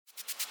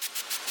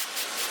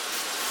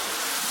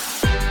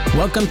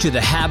Welcome to the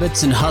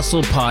Habits and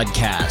Hustle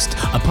podcast,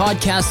 a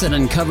podcast that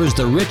uncovers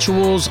the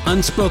rituals,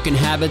 unspoken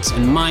habits,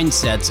 and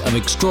mindsets of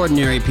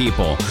extraordinary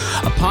people.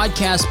 A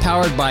podcast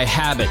powered by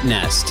Habit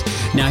Nest.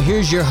 Now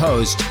here's your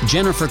host,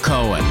 Jennifer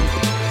Cohen.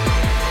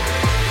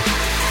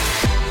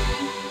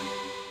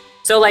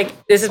 So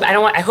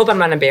I hope I'm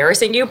not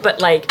embarrassing you,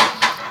 but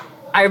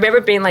I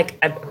remember being like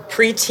a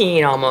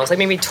preteen almost, like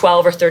maybe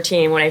 12 or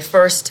 13 when I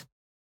first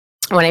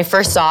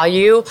saw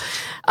you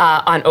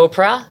on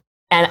Oprah.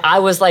 And I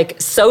was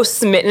so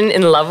smitten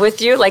in love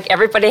with you.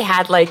 Everybody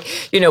had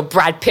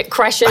Brad Pitt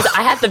crushes.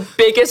 I had the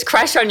biggest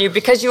crush on you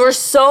because you were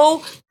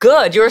so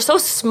good. You were so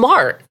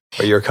smart.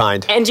 But you're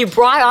kind. And you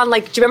brought on do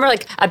you remember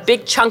a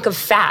big chunk of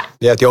fat?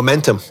 Yeah, the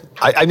Omentum.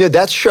 I knew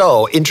that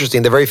show,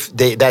 interesting, that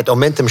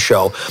Omentum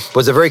show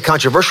was a very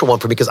controversial one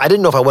for me because I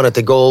didn't know if I wanted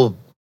to go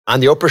on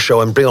the Oprah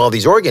show and bring all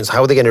these organs.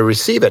 How are they going to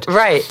receive it?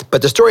 Right.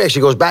 But the story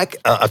actually goes back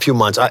a few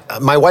months.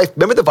 My wife,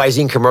 remember the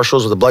Visine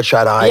commercials with the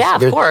bloodshot eyes? Yeah,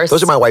 of course.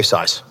 Those are my wife's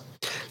eyes.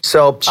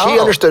 So she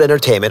understood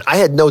entertainment. I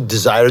had no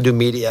desire to do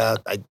media.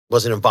 I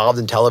wasn't involved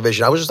in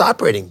television. I was just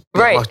operating.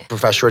 Right. I'm a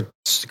professor at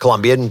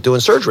Columbia and doing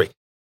surgery.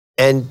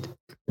 And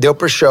the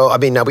Oprah show,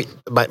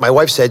 my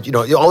wife said,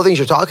 all the things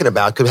you're talking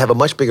about could have a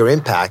much bigger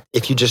impact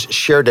if you just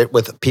shared it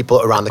with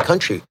people around the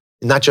country,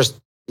 not just,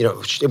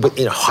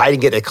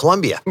 hiding it at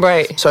Columbia.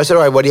 Right. So I said,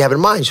 all right, what do you have in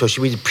mind? So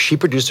she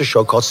produced a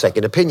show called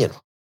Second Opinion.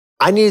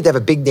 I needed to have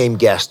a big name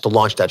guest to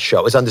launch that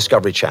show. It's on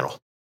Discovery Channel.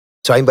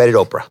 So I invited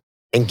Oprah.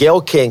 And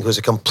Gayle King, who's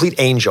a complete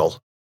angel,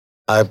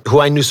 who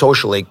I knew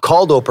socially,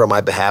 called Oprah on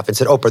my behalf and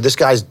said, Oprah, this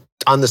guy's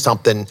onto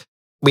something.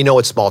 We know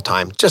it's small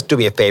time. Just do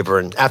me a favor.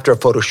 And after a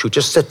photo shoot,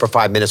 just sit for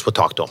 5 minutes. We'll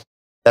talk to him.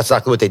 That's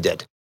exactly what they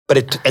did. But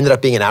it ended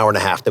up being an hour and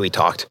a half that we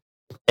talked.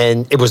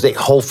 And it was the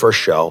whole first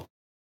show.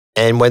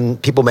 And when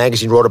People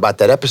Magazine wrote about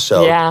that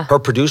episode, her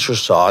producer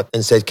saw it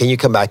and said, can you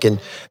come back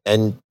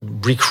and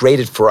recreate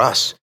it for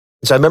us?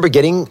 And so I remember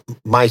getting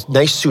my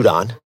nice suit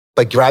on,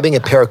 but grabbing a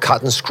pair of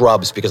cotton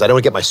scrubs because I don't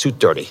want to get my suit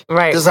dirty.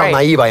 Right. This is how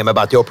naive I am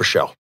about the Oprah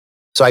show.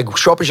 So I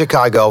show up in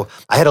Chicago.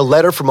 I had a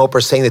letter from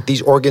Oprah saying that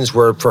these organs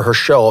were for her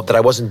show, that I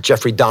wasn't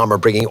Jeffrey Dahmer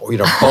bringing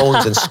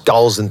bones and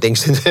skulls and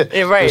things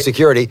into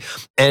security.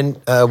 And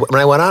when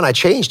I went on, I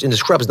changed into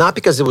scrubs, not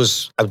because it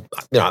was an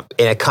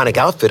iconic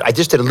outfit. I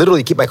just did it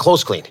literally to keep my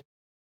clothes clean.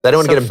 I don't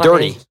want to get them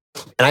dirty.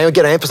 And I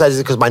emphasize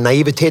it because my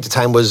naivete at the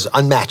time was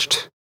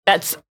unmatched.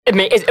 That's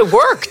amazing. It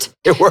worked.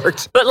 It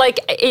worked. But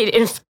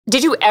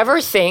did you ever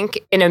think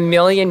in a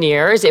million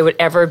years it would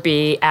ever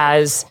be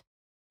as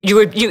you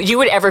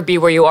would ever be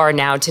where you are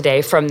now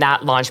today from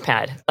that launch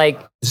pad?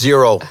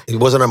 Zero. It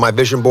wasn't on my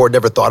vision board.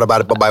 Never thought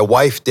about it, but my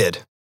wife did.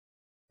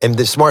 And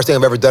the smartest thing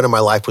I've ever done in my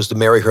life was to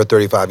marry her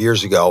 35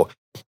 years ago.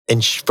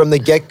 And from the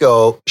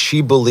get-go,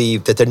 she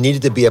believed that there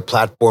needed to be a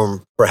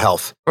platform for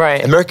health.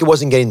 Right. America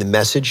wasn't getting the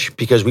message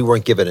because we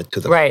weren't giving it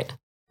to them. Right.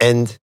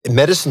 And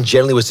medicine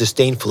generally was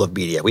disdainful of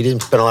media. We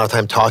didn't spend a lot of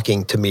time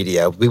talking to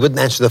media. We wouldn't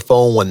answer the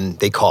phone when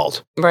they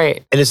called.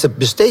 Right. And it's a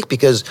mistake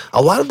because a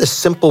lot of the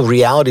simple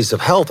realities of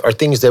health are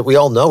things that we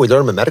all know. We learn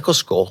them in medical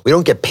school. We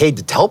don't get paid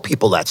to tell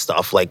people that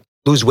stuff, like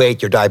lose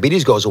weight, your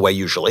diabetes goes away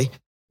usually.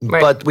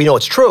 Right. But we know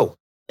it's true.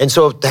 And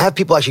so to have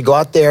people actually go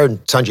out there, and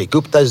Sanjay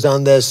Gupta has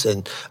done this,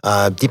 and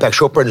Deepak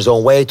Chopra in his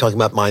own way, talking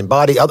about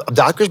mind-body,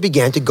 doctors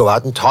began to go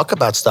out and talk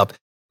about stuff.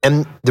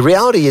 And the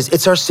reality is,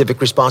 it's our civic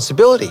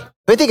responsibility.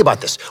 Think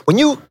about this. When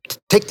you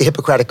take the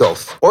Hippocratic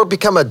Oath or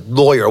become a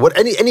lawyer, or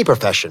any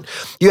profession,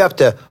 you have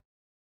to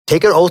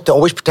take an oath to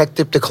always protect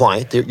the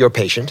client, your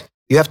patient.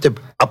 You have to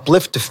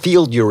uplift the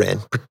field you're in,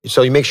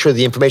 so you make sure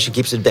the information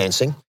keeps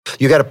advancing.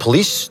 You got to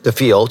police the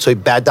field so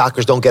bad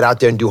doctors don't get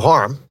out there and do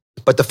harm.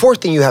 But the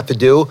fourth thing you have to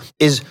do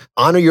is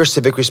honor your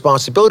civic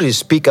responsibility to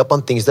speak up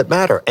on things that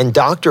matter. And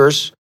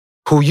doctors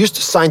who used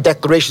to sign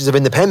declarations of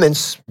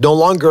independence no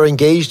longer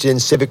engaged in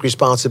civic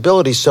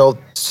responsibility, so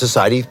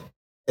society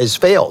has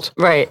failed.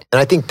 Right.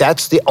 And I think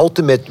that's the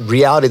ultimate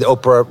reality that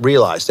Oprah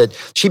realized, that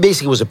she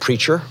basically was a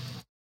preacher.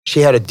 She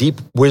had a deep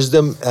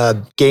wisdom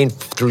gained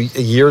through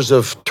years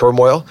of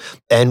turmoil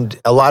and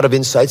a lot of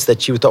insights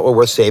that she thought were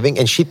worth saving.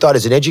 And she thought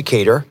as an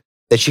educator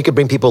that she could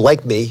bring people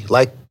like me,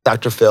 like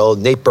Dr. Phil,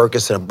 Nate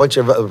Berkus, and a bunch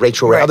of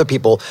Rachel Ray, other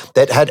people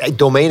that had a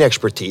domain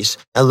expertise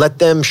and let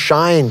them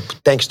shine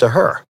thanks to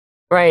her.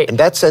 Right. And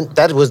that's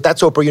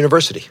Oprah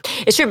University.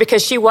 It's true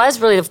because she was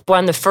really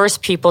one of the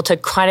first people to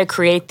kind of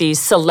create these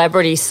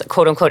celebrity,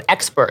 quote unquote,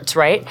 experts,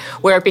 right?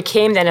 Where it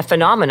became then a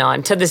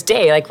phenomenon to this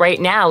day. Right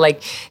now,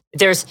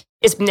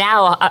 it's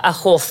now a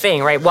whole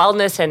thing, right?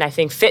 Wellness and I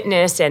think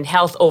fitness and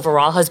health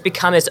overall has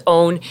become its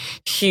own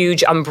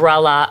huge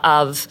umbrella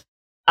of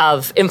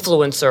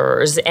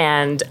influencers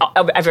and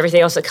of everything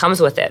else that comes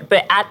with it.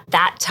 But at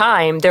that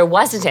time, there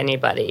wasn't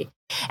anybody.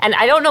 And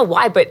I don't know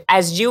why, but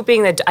as you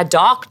being a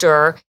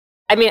doctor,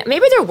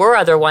 maybe there were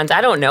other ones,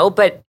 I don't know,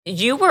 but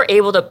you were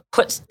able to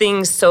put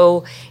things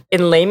so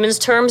in layman's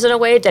terms in a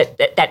way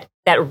that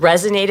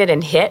resonated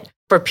and hit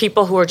for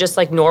people who were just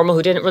normal,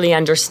 who didn't really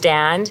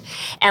understand.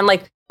 And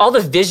all the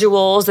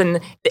visuals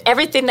and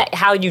everything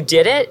how you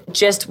did it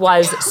just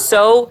was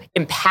so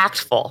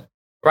impactful,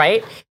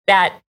 right?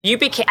 That you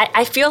became,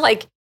 I feel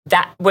like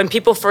that when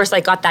people first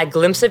like got that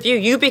glimpse of you,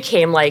 you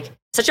became like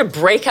such a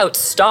breakout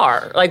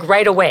star, like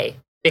right away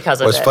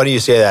because of it. It's funny you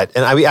say that.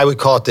 And I would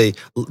call it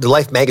the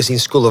Life Magazine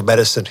School of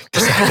Medicine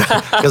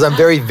because I'm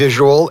very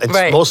visual and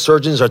most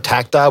surgeons are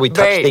tactile. We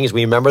touch things,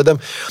 we remember them.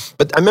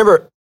 But I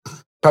remember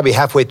probably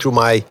halfway through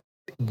my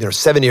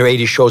 70 or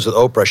 80 shows with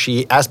Oprah,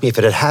 she asked me if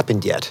it had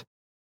happened yet.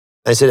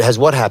 And I said, has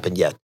what happened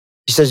yet?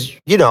 She says,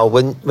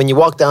 when you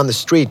walk down the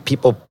street,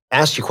 people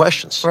ask you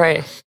questions.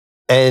 Right.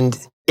 And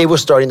it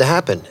was starting to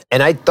happen.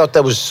 And I thought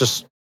that was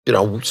just,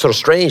 sort of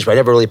strange, but I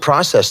never really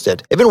processed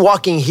it. Even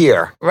walking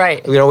here.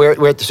 Right.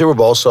 We're at the Super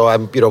Bowl, so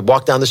I'm,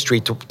 walk down the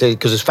street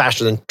because it's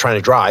faster than trying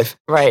to drive.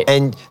 Right.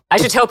 And I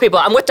should tell people,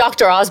 I'm with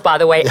Dr. Oz, by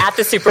the way, at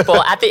the Super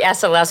Bowl, at the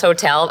SLS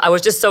Hotel. I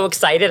was just so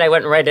excited, I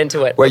went right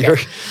into it. Well,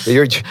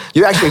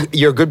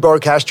 you're a good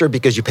broadcaster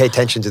because you pay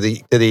attention to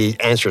the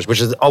answers,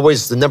 which is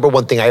always the number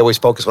one thing I always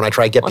focus when I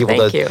try to get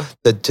people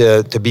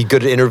to be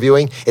good at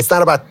interviewing. It's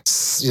not about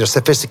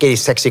sophisticated,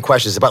 sexy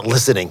questions. It's about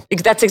listening.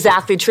 That's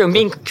exactly true.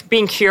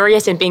 Being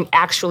curious and being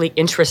actually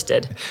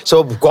interested.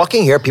 So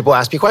walking here, people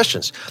ask me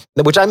questions,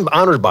 which I'm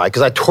honored by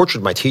because I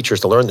tortured my teachers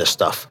to learn this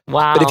stuff.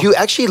 Wow. But if you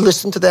actually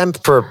listen to them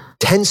for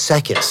 10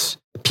 seconds,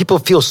 people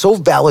feel so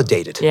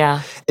validated.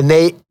 Yeah. And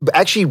they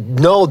actually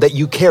know that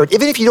you care,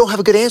 even if you don't have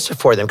a good answer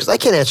for them, because I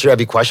can't answer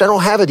every question. I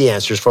don't have the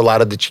answers for a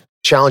lot of the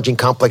challenging,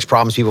 complex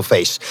problems people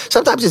face.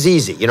 Sometimes it's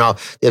easy, I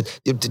had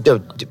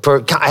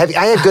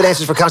good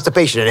answers for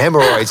constipation and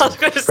hemorrhoids. I was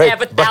going to say, I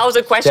have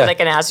 1,000 questions I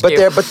can ask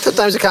you. But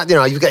sometimes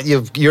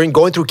you're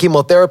going through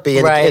chemotherapy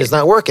and it's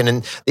not working.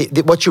 And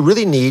what you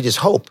really need is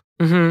hope,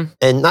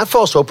 and not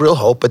false hope, real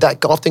hope. But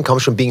that often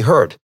comes from being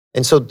heard.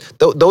 And so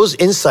those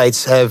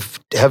insights have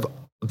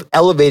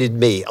elevated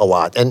me a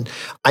lot. And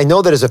I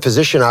know that as a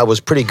physician, I was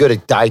pretty good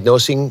at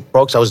diagnosing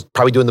folks. I was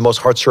probably doing the most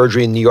heart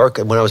surgery in New York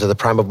when I was at the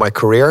prime of my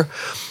career.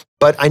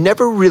 But I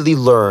never really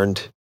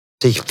learned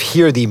to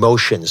hear the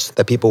emotions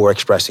that people were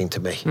expressing to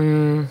me.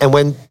 And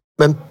when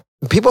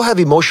people have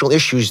emotional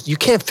issues, you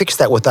can't fix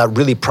that without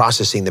really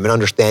processing them and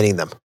understanding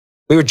them.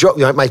 We were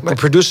my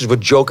producers would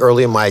joke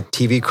early in my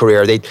TV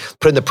career. They'd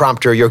put in the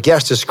prompter, "Your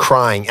guest is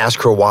crying, ask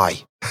her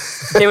why."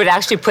 They would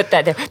actually put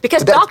that there.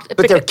 Because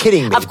but they're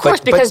kidding me. Of course,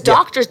 because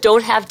doctors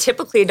don't have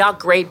typically not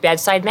great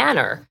bedside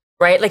manner,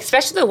 right? Like,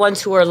 especially the ones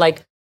who are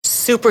like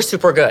super,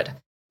 super good.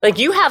 Like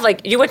you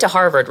went to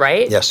Harvard,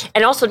 right? Yes.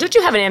 And also, don't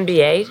you have an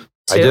MBA too?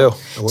 I do.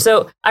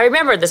 So I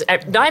remember this,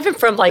 not even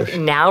from like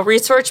now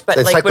research, but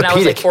it's like when I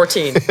was like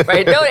encyclopedic. 14,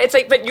 right? No, it's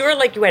like, but you were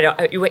like,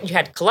 you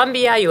had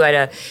Columbia, you had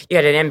an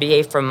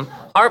MBA from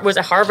Harvard. Was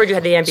it Harvard? You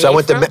had the MBA So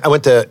I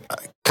went to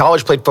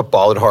college, played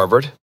football at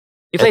Harvard.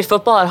 You played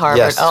football at Harvard?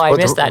 Yes. Oh, I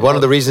missed that. One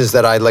of the reasons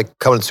that I like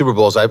coming to Super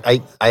Bowls,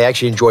 I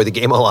actually enjoy the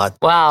game a lot.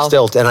 Wow.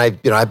 Still, and I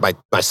have my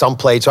son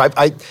played, so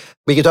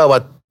we can talk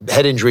about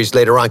head injuries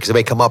later on because it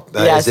may come up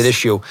as an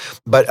issue.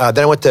 But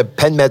then I went to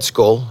Penn Med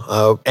School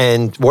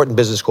and Wharton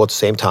Business School at the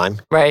same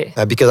time. Right.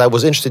 Because I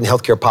was interested in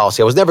healthcare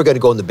policy. I was never going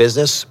to go into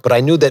business, but I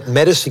knew that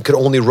medicine could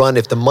only run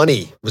if the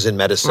money was in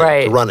medicine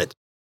to run it.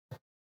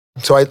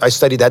 So I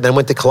studied that. Then I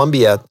went to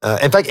Columbia.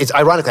 In fact, it's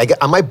ironic.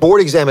 On my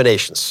board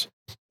examinations,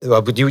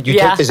 but you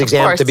take this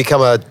exam to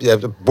become a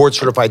board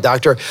certified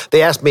doctor.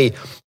 They asked me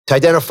to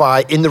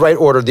identify in the right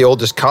order the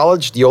oldest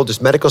college, the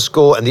oldest medical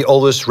school, and the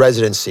oldest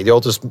residency, the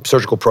oldest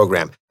surgical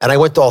program. And I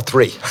went to all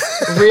three.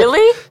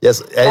 Really?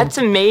 Yes. That's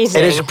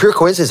amazing. And it's a pure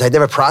coincidence. I'd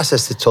never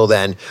processed it till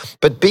then.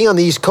 But being on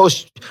the East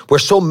Coast, where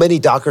so many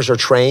doctors are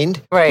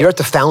trained, you're at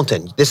the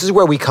fountain. This is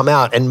where we come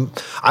out. And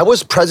I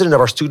was president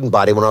of our student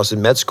body when I was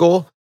in med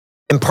school.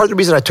 And part of the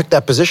reason I took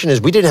that position is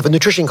we didn't have a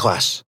nutrition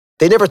class.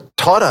 They never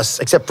taught us,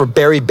 except for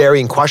beriberi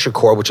and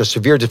kwashiorkor, which are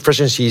severe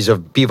deficiencies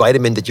of B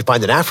vitamin that you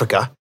find in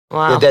Africa.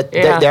 Wow.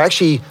 They're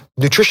actually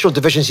nutritional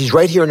deficiencies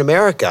right here in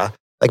America,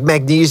 like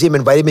magnesium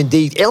and vitamin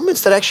D,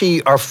 ailments that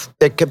actually are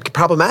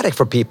problematic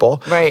for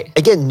people. Right.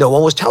 Again, no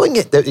one was telling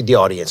it, the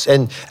audience.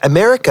 And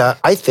America,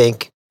 I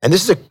think, and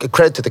this is a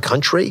credit to the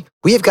country,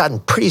 we have gotten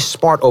pretty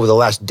smart over the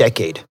last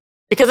decade.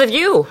 Because of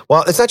you.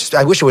 Well, it's not just,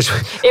 I wish it was.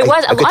 It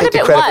was, a lot of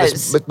it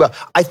was. But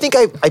I think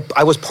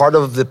I was part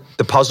of the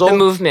puzzle.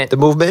 The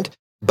movement.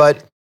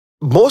 But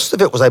most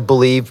of it was, I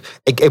believe,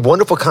 a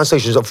wonderful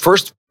constellation of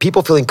first,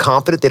 people feeling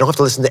confident. They don't have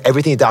to listen to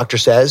everything the doctor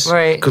says.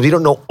 Right. Because we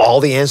don't know all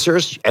the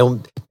answers.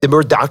 And the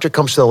word doctor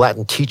comes from the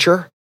Latin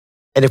teacher.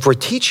 And if we're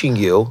teaching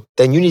you,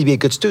 then you need to be a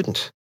good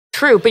student.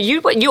 True, but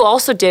what you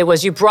also did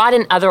was you brought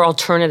in other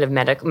alternative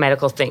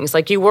medical things.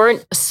 Like you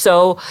weren't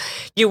so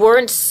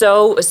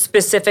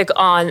specific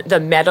on the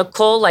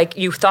medical. Like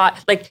you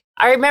thought, like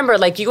I remember,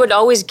 like you would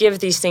always give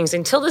these things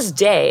until this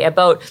day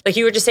about, like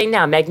you were just saying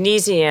now,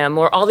 magnesium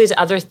or all these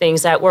other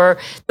things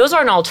those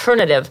are an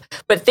alternative,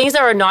 but things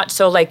that are not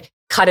so like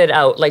cut it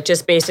out, like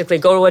just basically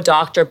go to a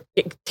doctor,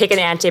 take an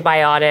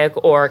antibiotic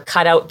or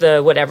cut out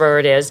the whatever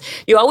it is.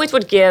 You always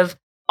would give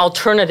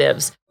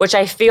alternatives, which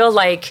I feel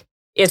like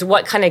is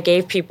what kind of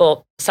gave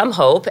people some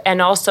hope,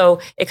 and also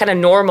it kind of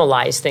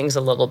normalized things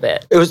a little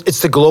bit.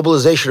 It's the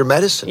globalization of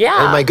medicine.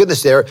 Yeah. And my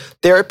goodness, there are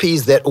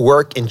therapies that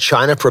work in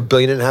China for 1.5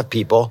 billion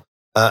people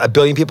a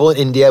billion people in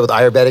India with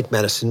Ayurvedic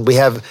medicine. We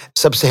have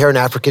sub-Saharan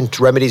African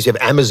remedies. We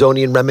have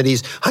Amazonian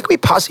remedies. How can we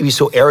possibly be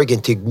so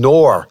arrogant to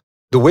ignore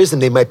the wisdom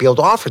they might be able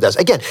to offer us?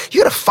 Again,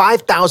 you got a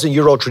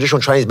 5,000-year-old traditional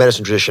Chinese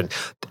medicine tradition.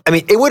 I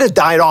mean, it would have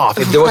died off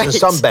if there wasn't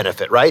some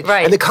benefit, right?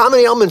 And the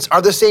common ailments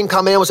are the same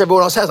common ailments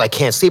everyone else has. I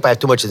can't sleep. I have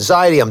too much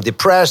anxiety. I'm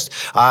depressed.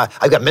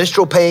 I've got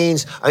menstrual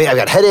pains. I mean, I've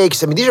got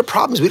headaches. I mean, these are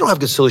problems we don't have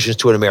good solutions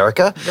to in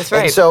America. That's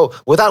right. And so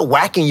without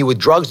whacking you with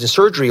drugs and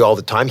surgery all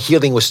the time,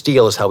 healing with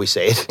steel is how we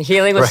say it.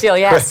 Healing with steel,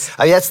 yes.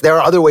 I mean, there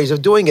are other ways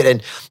of doing it.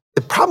 And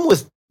the problem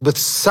with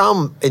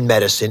some in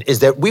medicine is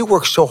that we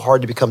work so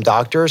hard to become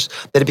doctors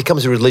that it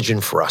becomes a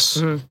religion for us.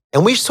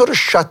 And we sort of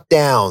shut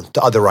down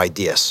to other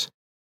ideas.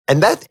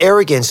 And that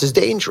arrogance is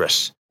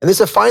dangerous. And there's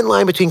a fine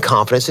line between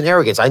confidence and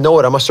arrogance. I know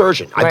it, I'm a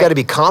surgeon. I've got to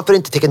be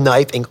confident to take a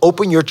knife and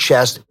open your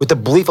chest with the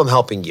belief I'm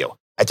helping you.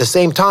 At the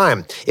same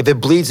time, if it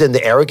bleeds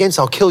into arrogance,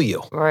 I'll kill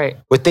you.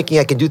 With thinking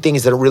I can do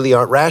things that really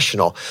aren't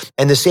rational.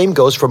 And the same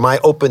goes for my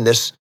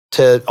openness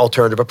to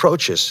alternative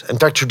approaches. In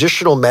fact,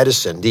 traditional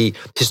medicine, the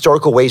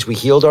historical ways we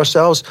healed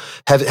ourselves,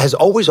 has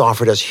always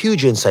offered us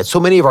huge insights. So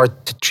many of our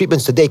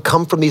treatments today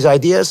come from these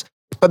ideas,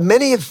 but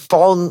many have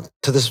fallen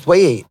to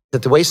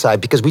the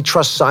wayside because we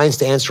trust science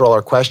to answer all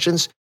our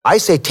questions. I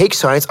say take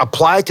science,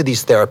 apply it to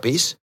these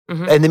therapies.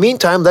 In the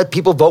meantime, let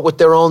people vote with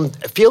their own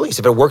feelings.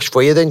 If it works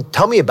for you, then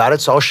tell me about it,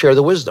 so I'll share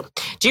the wisdom.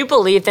 Do you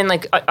believe then,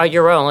 like,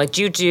 your own? Like,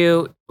 do you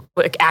do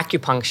like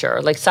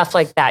acupuncture, like stuff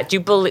like that? Do you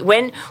believe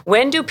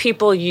when do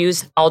people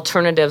use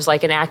alternatives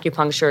like an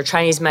acupuncture,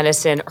 Chinese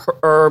medicine,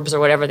 herbs, or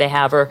whatever they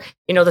have, or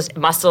this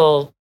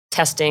muscle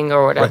testing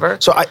or whatever?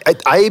 So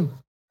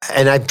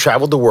I've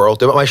traveled the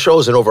world. My show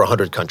is in over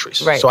 100 countries.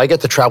 So I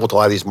get to travel to a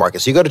lot of these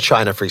markets. So you go to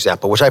China, for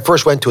example, which I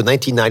first went to in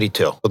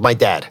 1992 with my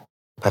dad.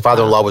 My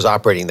father-in-law was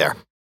operating there.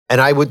 And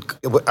I would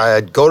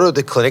go to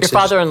the clinics. Your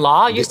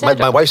father-in-law, you said?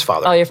 My wife's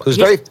father.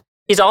 Oh,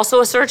 he's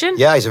also a surgeon?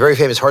 Yeah, he's a very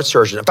famous heart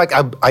surgeon. In fact,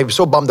 I was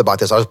so bummed about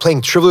this. I was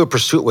playing Trivial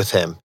Pursuit with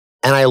him,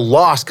 and I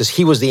lost because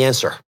he was the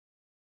answer.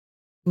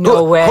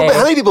 No way.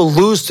 How many people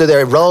lose to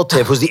their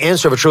relative who's the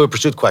answer of a Trivial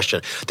Pursuit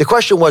question? The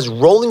question was,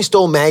 Rolling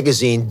Stone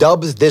magazine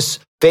dubbed this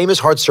famous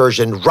heart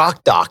surgeon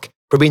Rock Doc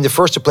for being the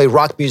first to play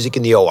rock music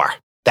in the OR.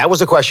 That was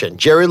the question.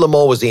 Jerry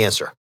Lamole was the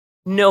answer.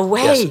 No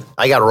way. Yes,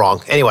 I got it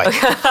wrong. Anyway,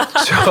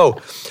 so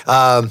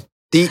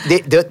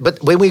but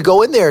when we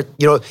go in there,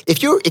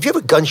 if you have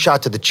a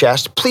gunshot to the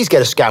chest, please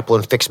get a scalpel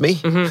and fix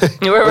me. With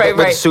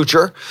a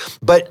suture.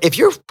 But if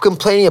you're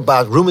complaining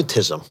about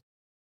rheumatism,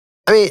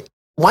 I mean,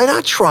 why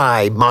not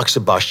try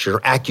moxibustion or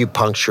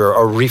acupuncture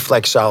or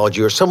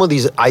reflexology or some of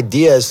these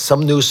ideas,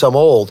 some new, some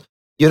old?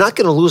 You're not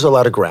going to lose a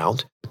lot of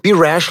ground. Be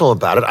rational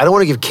about it. I don't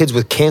want to give kids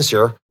with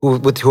cancer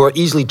who are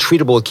easily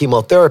treatable with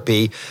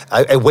chemotherapy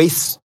a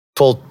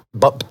wasteful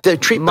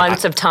treatment.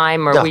 Months of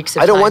time or weeks of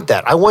time. I don't want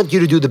that. I want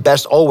you to do the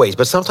best always.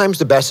 But sometimes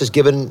the best is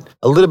given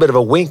a little bit of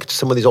a wink to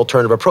some of these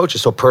alternative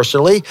approaches. So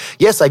personally,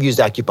 yes, I've used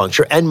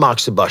acupuncture and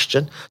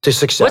moxibustion to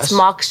success. What's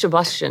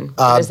moxibustion?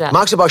 What is that?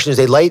 Moxibustion is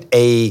they light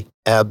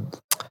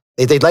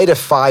a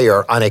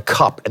fire on a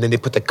cup, and then they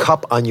put the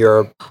cup on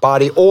your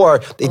body,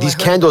 or these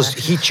candles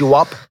heat you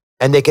up.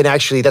 And they can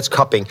actually, that's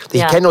cupping. The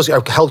candles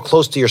are held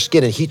close to your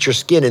skin and heat your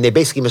skin, and they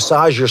basically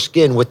massage your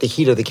skin with the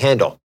heat of the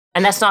candle.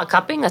 And that's not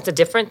cupping? That's a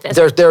different thing?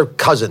 They're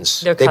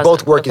cousins. They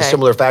both work in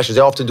similar fashions.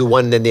 They often do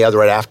one and then the other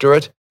right after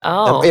it.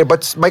 Oh.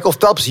 But Michael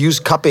Phelps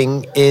used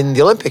cupping in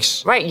the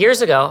Olympics. Right,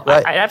 years ago.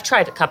 Right. I've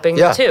tried cupping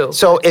too.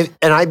 So,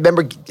 and I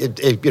remember,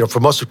 for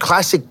most of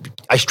classic,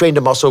 I strained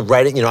a muscle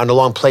riding, on a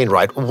long plane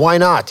ride. Why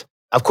not?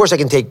 Of course I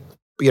can take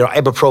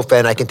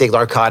ibuprofen, I can take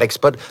narcotics,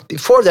 but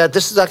before that,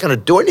 this is not going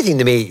to do anything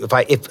to me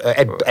at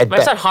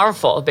it's not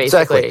harmful,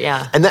 basically. Exactly.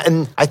 Yeah.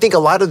 And I think a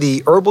lot of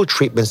the herbal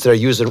treatments that are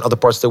used in other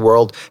parts of the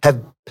world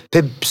have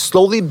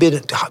slowly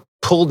been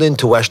pulled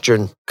into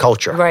Western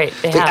culture. Right.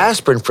 The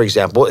aspirin, for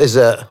example, is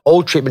an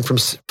old treatment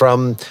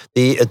from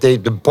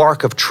the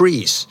bark of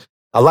trees.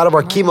 A lot of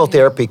our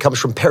chemotherapy comes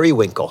from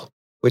periwinkle,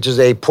 which is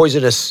a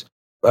poisonous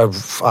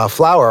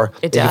flower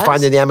that you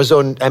find in the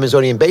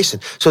Amazonian basin.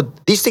 So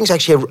these things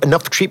actually have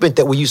enough treatment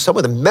that we use some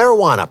of them.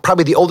 Marijuana,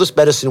 probably the oldest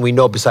medicine we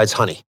know besides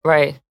honey.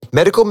 Right.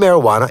 Medical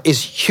marijuana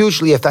is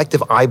hugely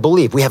effective, I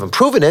believe. We haven't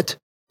proven it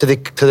to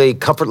the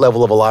comfort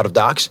level of a lot of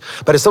docs,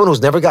 but as someone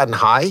who's never gotten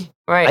high,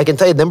 I can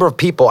tell you the number of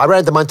people. I ran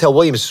into Montel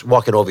Williams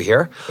walking over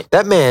here.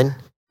 That man,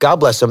 God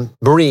bless him,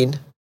 Marine,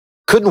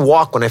 couldn't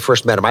walk when I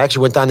first met him. I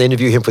actually went down to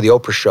interview him for the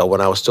Oprah show when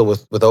I was still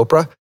with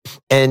Oprah.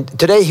 And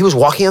today he was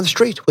walking on the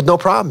street with no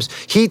problems.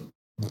 He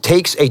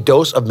takes a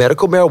dose of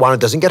medical marijuana,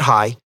 doesn't get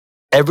high,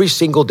 every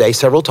single day,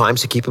 several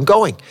times to keep him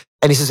going.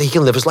 And he says he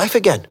can live his life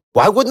again.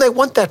 Why wouldn't I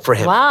want that for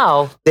him?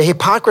 Wow. The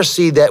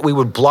hypocrisy that we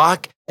would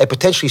block a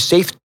potentially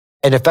safe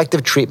and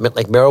effective treatment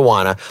like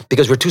marijuana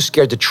because we're too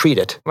scared to treat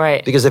it.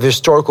 Right. Because of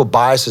historical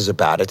biases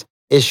about it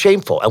is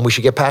shameful, and we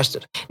should get past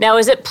it. Now,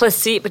 is it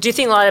placebo? But do you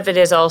think a lot of it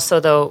is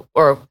also, though,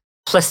 or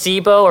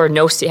placebo or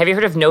nocebo. Have you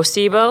heard of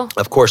nocebo?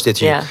 Of course, you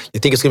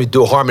think it's going to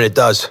do harm and it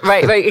does.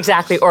 Right,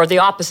 exactly. Or the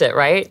opposite,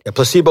 right? Yeah,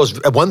 placebos,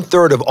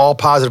 1/3 of all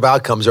positive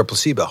outcomes are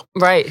placebo.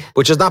 Right.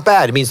 Which is not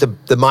bad. It means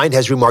the mind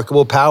has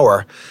remarkable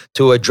power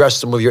to address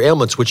some of your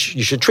ailments, which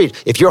you should treat.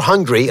 If you're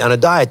hungry on a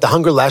diet, the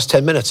hunger lasts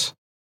 10 minutes.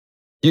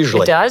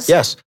 Usually. It does?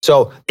 Yes.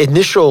 So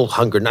initial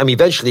hunger,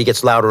 eventually it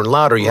gets louder and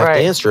louder. You have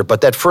to answer it.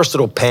 But that first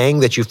little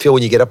pang that you feel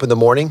when you get up in the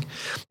morning,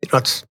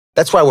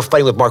 that's why we're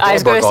fighting with Mark Wahlberg. I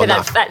was going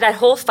to say that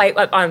whole fight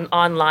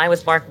online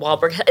with Mark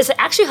Wahlberg is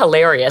actually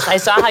hilarious. I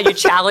saw how you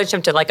challenged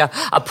him to like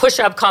a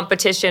push-up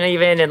competition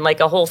even and like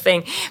a whole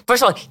thing.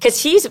 First of all,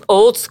 because he's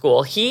old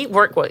school. He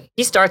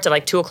starts at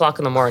like 2 o'clock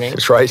in the morning.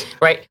 That's right.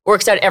 Right.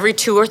 Works out eats every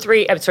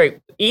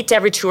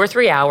 2 or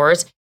 3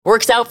 hours.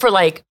 Works out for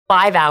like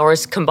 5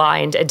 hours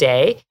combined a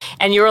day.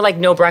 And you're like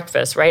no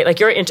breakfast, right? Like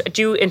do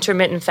you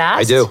intermittent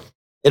fast? I do.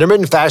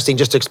 Intermittent fasting,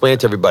 just to explain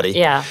it to everybody.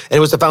 Yeah. And it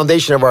was the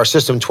foundation of our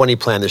System 20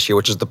 plan this year,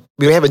 which is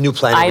we have a new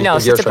plan. I know.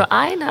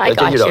 I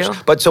got you.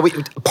 But so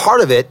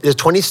part of it is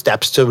 20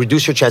 steps to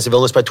reduce your chance of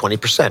illness by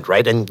 20%,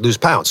 right? And lose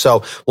pounds.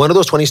 So one of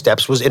those 20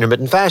 steps was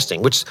intermittent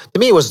fasting, which to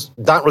me was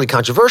not really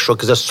controversial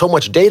because there's so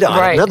much data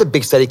on it. Another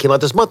big study came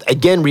out this month,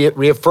 again,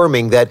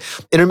 reaffirming that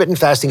intermittent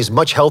fasting is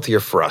much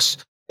healthier for us.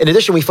 In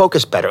addition, we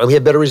focus better and we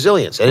have better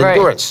resilience and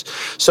endurance.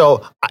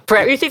 So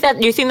you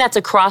think that's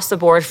across the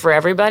board for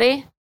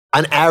everybody?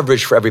 On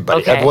average for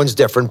everybody. Okay. Everyone's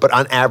different, but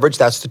on average,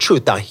 that's the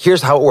truth. Now,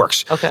 here's how it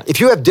works. Okay. If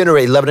you have dinner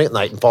at 11 at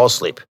night and fall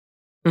asleep,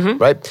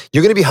 right,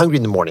 you're going to be hungry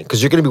in the morning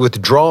because you're going to be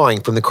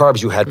withdrawing from the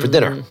carbs you had for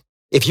dinner.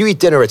 If you eat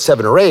dinner at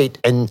 7 or 8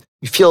 and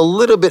you feel a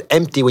little bit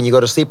empty when you go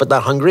to sleep but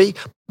not hungry,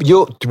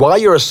 while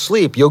you're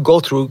asleep, you'll go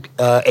through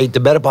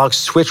the metabolic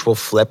switch will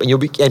flip and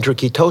you'll enter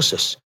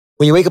ketosis.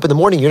 When you wake up in the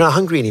morning, you're not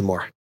hungry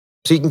anymore.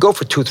 So you can go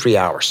for 2-3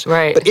 hours.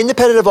 Right. But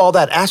independent of all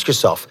that, ask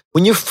yourself,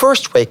 when you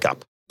first wake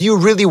up, do you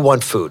really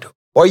want food?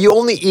 Or are you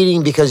only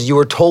eating because you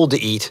were told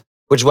to eat,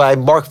 which is why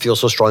Mark feels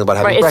so strong about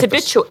having breakfast.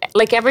 It's habitual.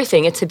 Like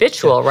everything, it's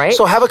habitual, right?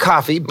 So have a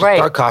coffee,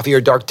 dark coffee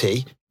or dark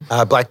tea,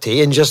 black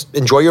tea, and just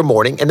enjoy your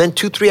morning. And then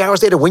 2-3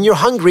 hours later, when you're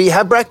hungry,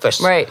 have breakfast.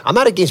 Right. I'm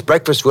not against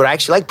breakfast food. I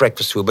actually like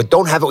breakfast food, but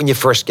don't have it when you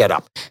first get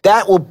up.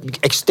 That will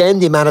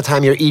extend the amount of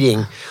time you're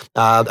eating.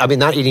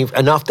 Not eating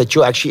enough that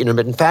you'll actually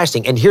intermittent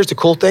fasting. And here's the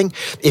cool thing.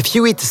 If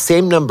you eat the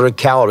same number of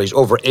calories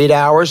over 8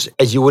 hours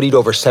as you would eat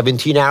over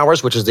 17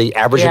 hours, which is the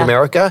average in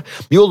America,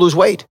 you'll lose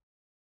weight.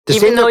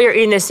 Even though you're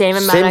eating the same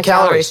amount of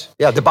calories.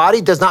 Yeah, the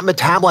body does not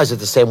metabolize it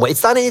the same way.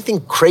 It's not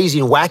anything crazy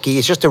and wacky.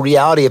 It's just a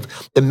reality of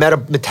the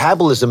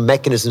metabolism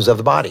mechanisms of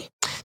the body.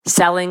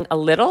 Selling a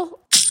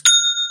little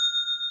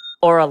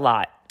or a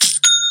lot.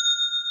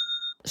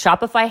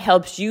 Shopify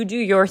helps you do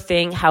your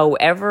thing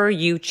however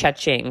you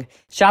cha-ching.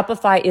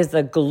 Shopify is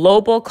the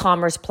global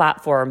commerce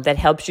platform that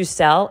helps you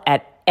sell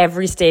at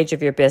every stage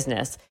of your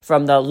business,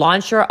 from the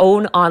launch your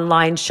own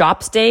online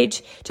shop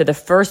stage to the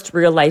first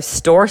real life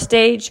store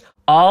stage,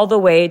 all the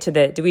way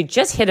to do we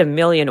just hit 1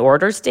 million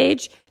orders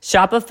stage?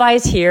 Shopify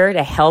is here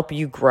to help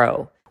you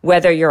grow.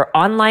 Whether your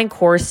online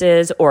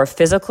courses or a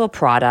physical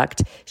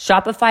product,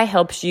 Shopify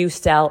helps you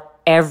sell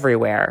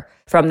everywhere.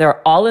 From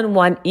their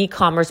all-in-one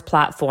e-commerce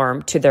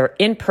platform to their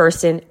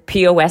in-person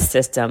POS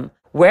system,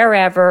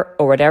 wherever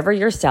or whatever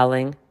you're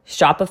selling,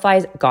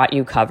 Shopify's got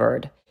you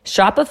covered.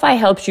 Shopify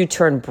helps you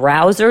turn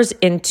browsers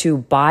into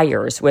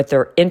buyers with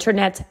their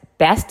internet's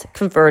best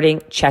converting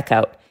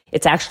checkout.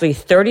 It's actually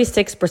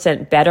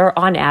 36% better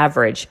on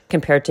average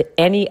compared to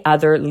any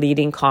other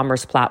leading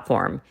commerce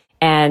platform.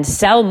 And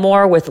sell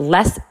more with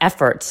less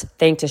efforts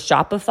thanks to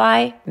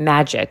Shopify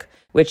Magic,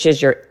 which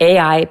is your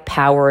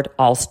AI-powered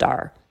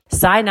all-star.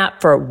 Sign up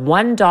for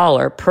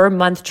 $1 per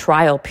month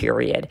trial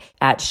period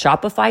at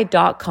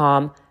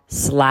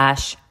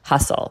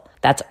shopify.com/hustle.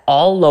 That's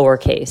all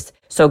lowercase.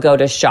 So go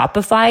to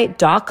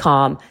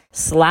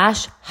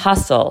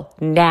shopify.com/hustle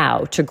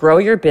now to grow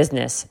your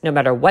business no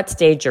matter what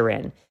stage you're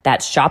in.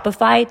 That's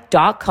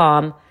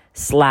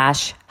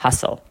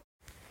shopify.com/hustle.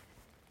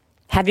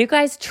 Have you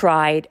guys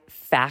tried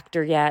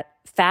Factor yet?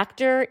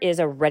 Factor is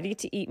a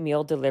ready-to-eat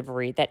meal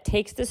delivery that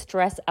takes the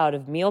stress out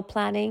of meal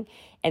planning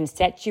and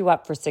sets you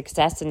up for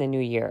success in the new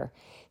year.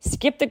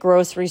 Skip the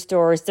grocery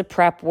stores, the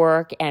prep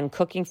work, and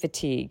cooking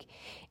fatigue.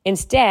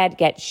 Instead,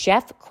 get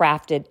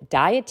chef-crafted,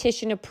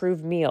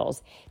 dietitian-approved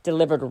meals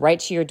delivered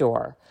right to your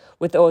door.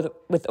 With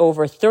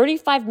over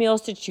 35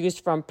 meals to choose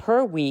from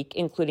per week,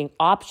 including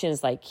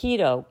options like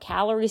keto,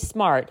 calorie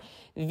smart,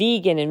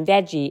 vegan and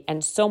veggie,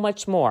 and so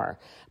much more,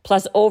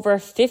 plus over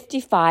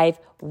 55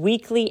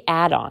 weekly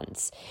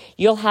add-ons.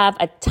 You'll have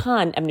a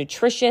ton of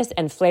nutritious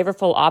and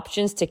flavorful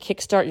options to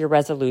kickstart your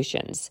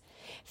resolutions.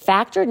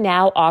 Factor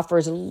now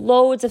offers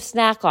loads of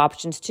snack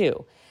options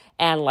too,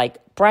 and like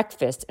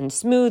breakfast and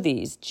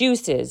smoothies,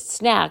 juices,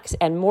 snacks,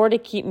 and more to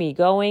keep me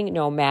going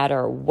no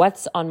matter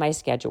what's on my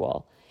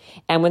schedule.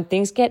 And when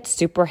things get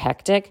super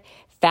hectic,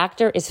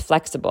 Factor is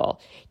flexible.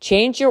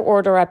 Change your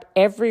order up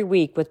every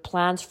week with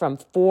plans from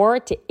 4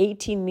 to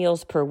 18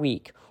 meals per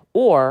week,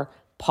 or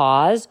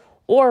pause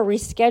or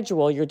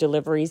reschedule your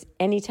deliveries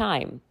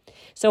anytime.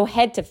 So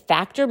head to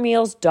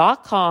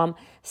factormeals.com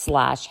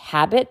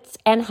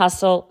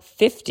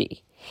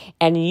 8x-Best.com/habitsandhustle50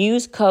 and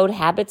use code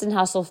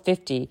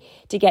habitsandhustle50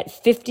 to get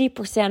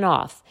 50%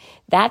 off.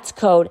 That's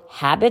code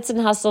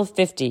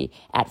habitsandhustle50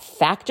 at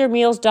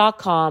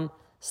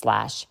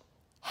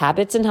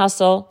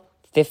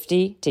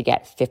factormeals.com/habitsandhustle50 to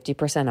get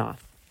 50%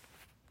 off.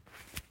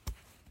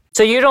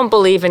 So you don't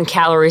believe in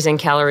calories in,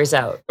 calories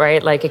out,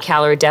 right? Like a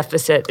calorie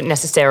deficit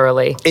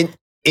necessarily.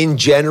 In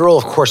general,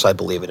 of course, I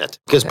believe in it.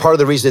 Because part of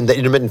the reason that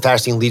intermittent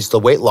fasting leads to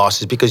weight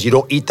loss is because you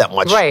don't eat that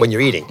much when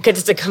you're eating. Because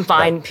it's a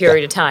confined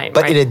period of time.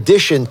 But in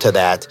addition to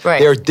that,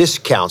 there are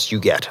discounts you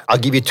get. I'll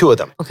give you two of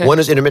them. Okay. One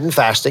is intermittent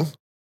fasting,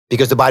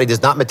 because the body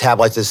does not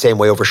metabolize the same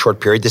way over a short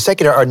period. The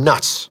second are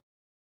nuts.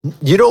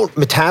 You don't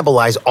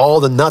metabolize all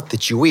the nut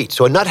that you eat.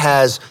 So a nut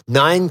has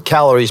 9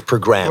 calories per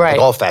gram, like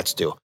all fats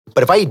do.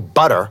 But if I eat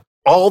butter,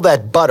 all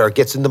that butter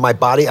gets into my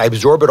body. I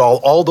absorb it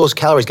all those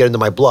calories get into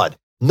my blood.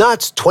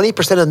 Nuts,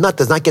 20% of nut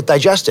does not get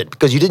digested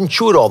because you didn't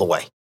chew it all the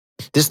way.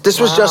 This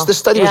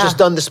study was just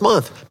done this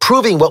month,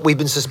 proving what we've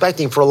been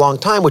suspecting for a long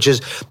time, which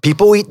is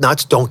people who eat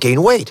nuts don't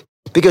gain weight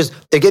because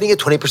they're getting a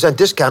 20%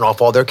 discount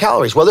off all their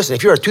calories. Well, listen,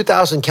 if you're a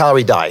 2,000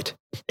 calorie diet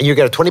and you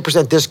get a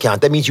 20%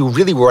 discount, that means you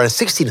really were on a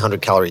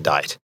 1,600 calorie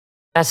diet.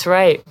 That's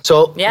right.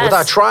 So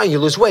without trying, you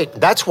lose weight.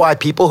 That's why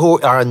people who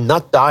are on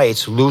nut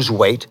diets lose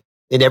weight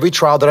in every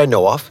trial that I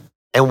know of.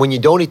 And when you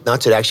don't eat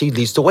nuts, it actually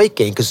leads to weight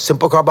gain because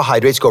simple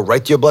carbohydrates go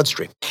right to your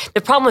bloodstream.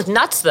 The problem with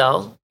nuts,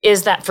 though,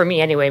 is that for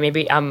me anyway,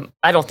 maybe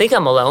I don't think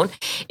I'm alone,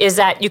 is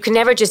that you can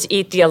never just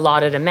eat the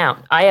allotted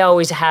amount. I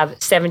always have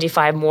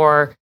 75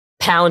 more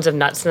pounds of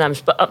nuts than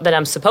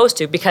I'm supposed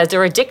to because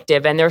they're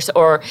addictive and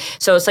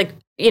so it's like,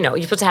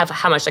 you're supposed to have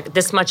how much, like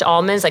this much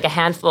almonds, like a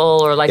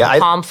handful or like a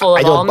palm full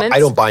of almonds? I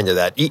don't buy into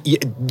that.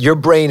 Your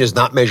brain is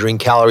not measuring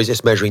calories,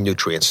 it's measuring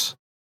nutrients.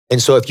 And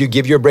so if you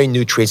give your brain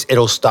nutrients,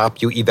 it'll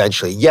stop you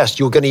eventually. Yes,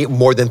 you're going to eat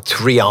more than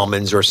 3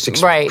 almonds or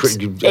 6. 8 or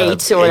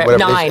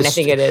 9, I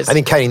think it is. I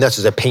think counting nuts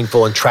is a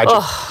painful and tragic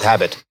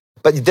habit.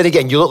 But then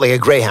again, you look like a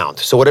greyhound.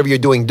 So whatever you're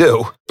doing,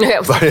 do.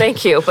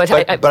 Thank you. But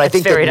I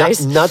think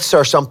that nuts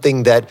are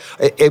something that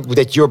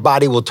your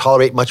body will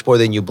tolerate much more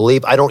than you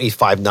believe. I don't eat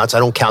 5 nuts. I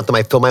don't count them.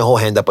 I fill my whole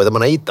hand up with them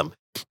and I eat them.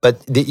 But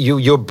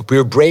your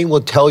brain will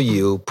tell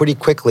you pretty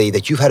quickly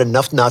that you've had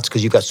enough nuts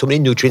because you've got so many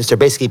nutrients. They're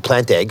basically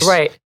plant eggs.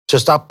 Right. So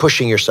stop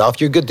pushing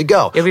yourself. You're good to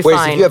go. You'll be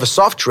Whereas fine. if you have a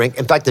soft drink,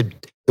 in fact,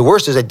 the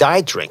worst is a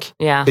diet drink.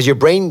 Yeah. Because your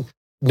brain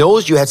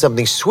knows you had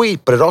something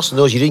sweet, but it also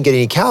knows you didn't get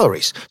any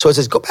calories. So it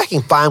says, go back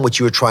and find what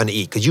you were trying to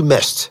eat because you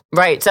missed.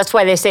 Right. So that's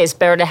why they say it's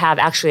better to have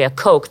actually a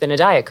Coke than a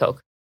Diet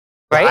Coke.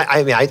 Right?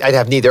 I mean, I'd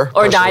have neither.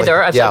 Or personally.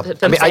 neither. I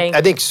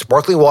think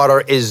sparkling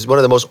water is one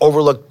of the most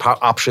overlooked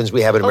options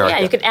we have in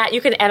America. Yeah, you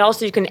can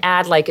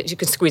add like you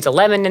can squeeze a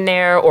lemon in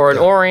there or an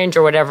orange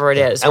or whatever it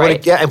is.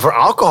 Right? And for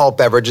alcohol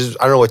beverages,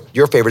 I don't know what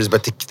your favorite is,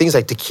 but things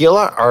like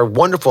tequila are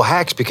wonderful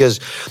hacks because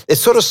it's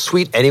sort of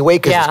sweet anyway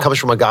because it comes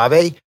from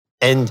agave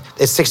and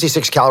it's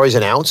 66 calories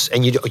an ounce,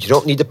 and you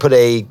don't need to put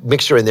a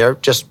mixer in there.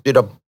 Just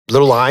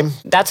little lime,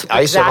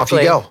 ice, and off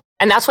you go.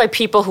 And that's why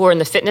people who are in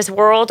the fitness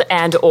world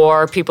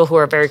or people who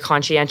are very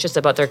conscientious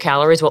about their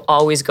calories will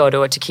always go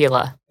to a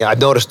tequila. Yeah, I've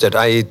noticed it.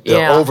 I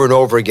over and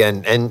over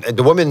again. And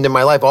the women in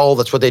my life,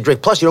 that's what they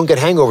drink. Plus, you don't get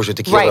hangovers with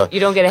tequila. Right, you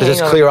don't get a hangover.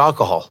 Because it's clear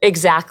alcohol.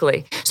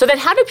 Exactly. So then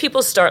how do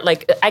people start,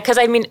 because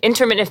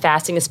intermittent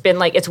fasting, it's been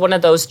it's one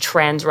of those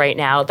trends right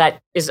now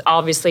that is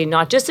obviously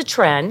not just a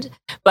trend,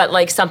 but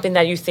something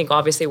that you think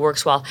obviously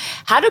works well.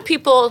 How do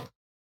people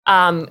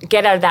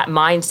get out of that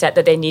mindset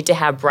that they need to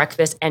have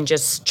breakfast and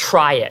just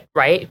try it,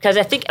 right? Because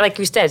I think, like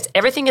you said,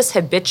 everything is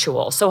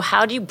habitual. So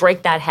how do you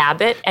break that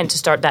habit and to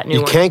start that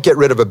new one? You can't get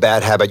rid of a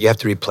bad habit. You have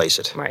to replace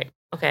it. Right.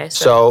 Okay.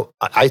 So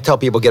I tell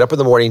people, get up in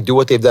the morning, do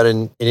what they've done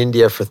in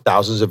India for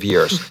thousands of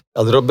years.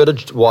 A little bit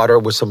of water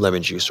with some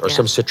lemon juice or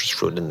some citrus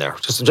fruit in there.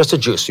 Just a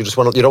juice. You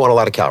don't want a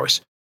lot of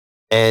calories.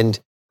 And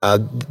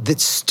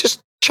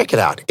just check it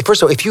out.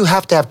 First of all, if you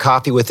have to have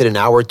coffee within an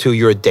hour or two,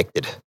 you're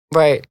addicted.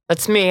 Right.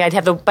 That's me. I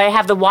have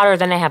the water,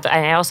 then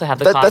I also have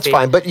the coffee. That's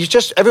fine. But you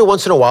just, every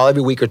once in a while,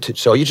 every week or two,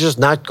 so you just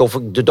don't go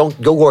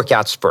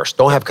workouts first.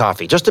 Don't have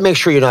coffee, just to make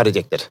sure you're not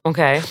addicted.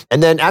 Okay.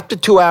 And then after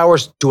 2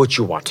 hours, do what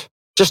you want.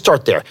 Just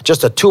start there.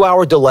 Just a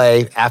 2-hour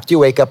delay after you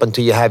wake up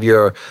until you have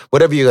your,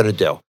 whatever you're going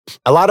to do.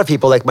 A lot of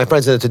people, like my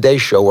friends in the Today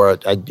Show, where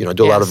I do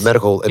a lot of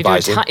medical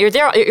advising. You're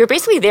there. You're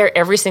basically there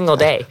every single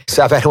day.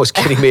 Savannah was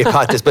kidding me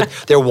about this, but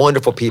they're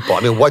wonderful people.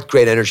 I mean, what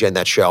great energy on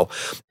that show.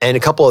 And a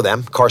couple of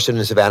them, Carson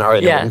and Savannah, are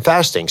intermittent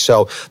fasting.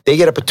 So they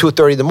get up at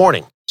 2:30 in the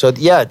morning. So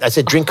I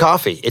said, drink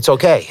coffee. It's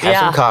okay. Have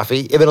some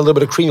coffee. Even a little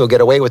bit of cream, you'll get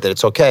away with it.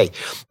 It's okay.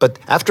 But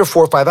after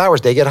 4 or 5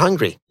 hours, they get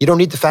hungry. You don't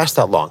need to fast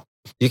that long.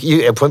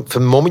 From the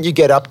moment you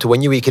get up to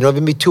when you eat, it can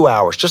even be 2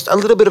 hours, just a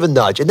little bit of a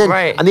nudge. And then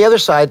on the other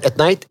side, at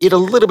night, eat a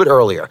little bit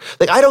earlier.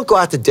 I don't go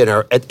out to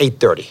dinner at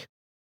 8:30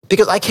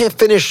 because I can't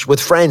finish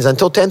with friends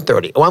until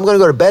 10:30. Well, I'm going to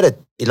go to bed at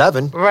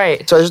 11.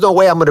 Right. So there's no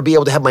way I'm going to be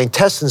able to have my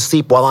intestines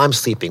sleep while I'm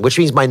sleeping, which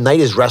means my night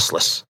is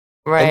restless.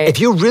 Right. And if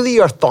you really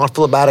are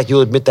thoughtful about it,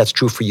 you'll admit that's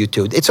true for you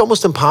too. It's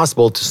almost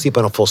impossible to sleep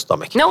on a full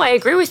stomach. No, I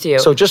agree with you.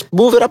 So just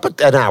move it up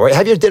an hour.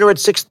 Have your dinner at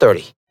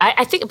 6:30.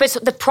 I think, but so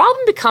the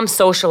problem becomes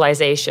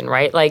socialization,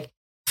 right? Like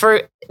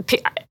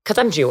because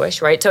I'm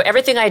Jewish, right? So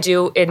everything I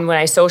do when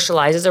I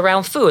socialize is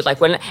around food.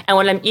 Like when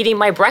I'm eating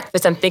my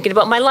breakfast, I'm thinking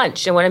about my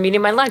lunch. And when I'm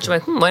eating my lunch,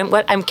 I'm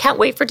like, I can't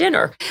wait for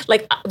dinner.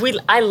 Like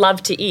I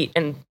love to eat,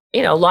 and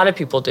a lot of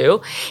people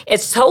do.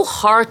 It's so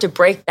hard to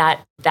break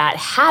that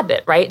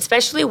habit, right?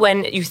 Especially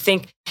when you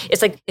think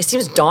it's like, it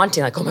seems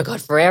daunting. Like, oh my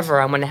God, forever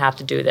I'm going to have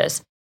to do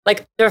this.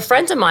 Like there are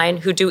friends of mine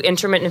who do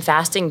intermittent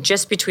fasting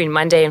just between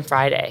Monday and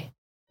Friday.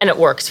 And it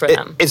works for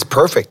them. It's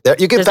perfect.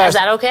 You can fast. Is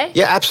that okay?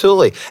 Yeah,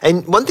 absolutely.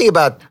 And one thing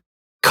about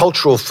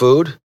cultural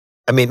food,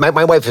 I mean, my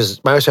wife's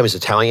family is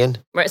Italian.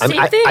 Right, same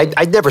thing.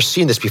 I'd never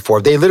seen this before.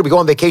 They literally go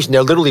on vacation.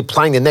 They're literally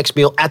planning the next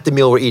meal at the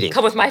meal we're eating.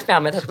 Come with my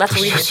family. That's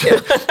what we do too.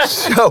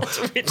 So,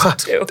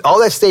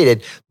 all that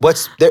stated,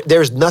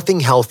 there's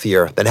nothing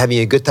healthier than having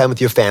a good time with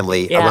your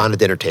family around a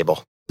dinner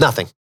table.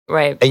 Nothing.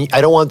 Right. And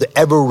I don't want to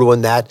ever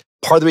ruin that.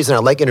 Part of the reason I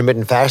like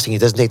intermittent fasting,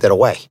 it doesn't take that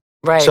away.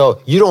 Right.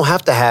 So you don't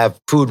have to have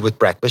food with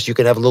breakfast. You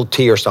can have a little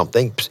tea or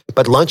something,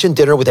 but lunch and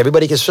dinner with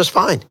everybody is just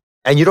fine.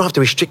 And you don't have to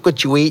restrict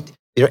what you eat.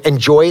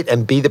 Enjoy it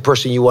and be the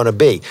person you want to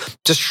be.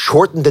 Just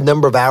shorten the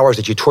number of hours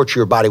that you torture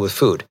your body with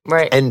food.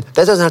 Right. And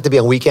that doesn't have to be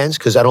on weekends,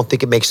 because I don't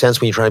think it makes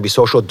sense when you're trying to be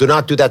social. Do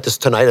not do that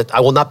tonight.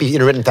 I will not be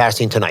intermittent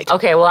fasting tonight.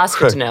 Okay, well, that's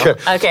good to know.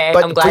 Okay,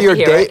 but I'm glad for to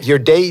hear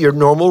it. Your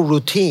normal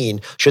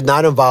routine should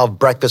not involve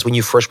breakfast when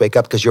you first wake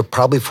up, because you're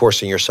probably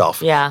forcing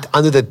yourself. Yeah.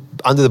 Under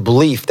the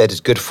belief that it's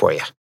good for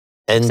you.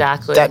 And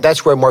exactly.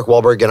 That's where Mark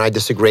Wahlberg and I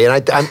disagree.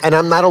 And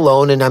I'm not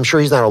alone, and I'm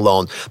sure he's not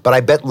alone. But I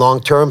bet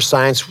long-term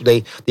science,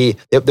 the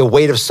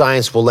weight of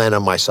science will land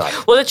on my side.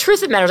 Well, the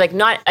truth of the matter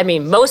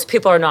is, most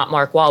people are not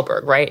Mark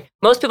Wahlberg, right?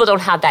 Most people don't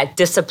have that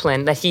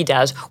discipline that he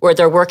does, where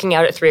they're working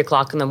out at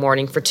 3:00 in the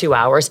morning for 2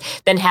 hours,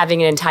 then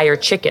having an entire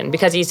chicken,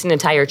 because he eats an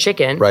entire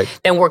chicken, right.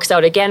 Then works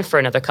out again for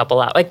another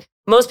couple hours. Like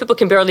most people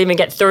can barely even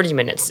get 30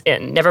 minutes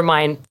in, never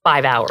mind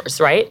 5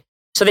 hours, right?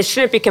 So they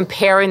shouldn't be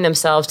comparing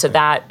themselves to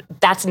that.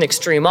 That's an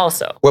extreme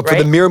also. Well, for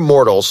the mere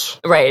mortals.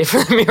 Right,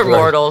 for the mere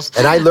mortals.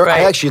 And I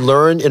actually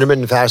learned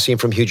intermittent fasting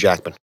from Hugh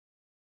Jackman.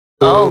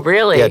 Oh,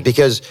 really? Yeah,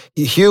 because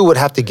Hugh would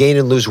have to gain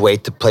and lose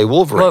weight to play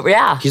Wolverine. Well,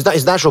 yeah.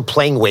 His natural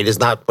playing weight is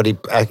not what he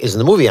is in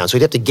the movie on. So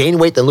he'd have to gain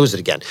weight, then lose it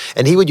again.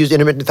 And he would use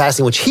intermittent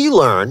fasting, which he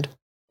learned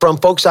from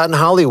folks out in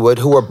Hollywood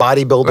who were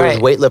bodybuilders,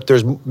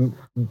 weightlifters,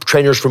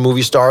 trainers for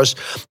movie stars,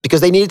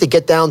 because they needed to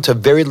get down to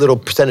very little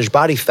percentage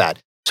body fat.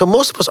 So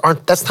most of us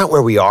that's not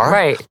where we are.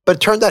 Right. But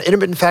it turned out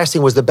intermittent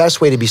fasting was the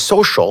best way to be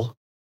social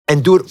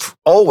and do it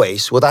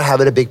always without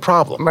having a big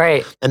problem.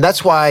 Right. And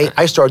that's why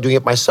I started doing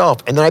it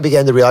myself. And then I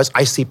began to realize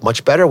I sleep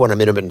much better when I'm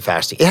intermittent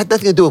fasting. It had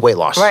nothing to do with weight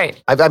loss. Right.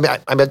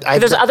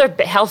 There's other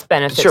health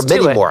benefits Sure,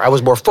 many more. I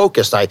was more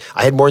focused. I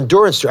had more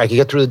endurance. I could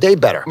get through the day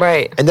better.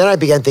 Right. And then I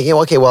began thinking,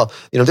 okay, well,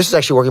 this is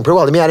actually working pretty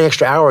well. Let me add an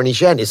extra hour on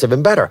each end. It's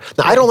even better.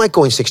 Now, I don't like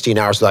going 16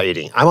 hours without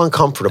eating. I'm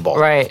uncomfortable.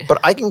 Right. But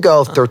I can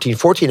go 13,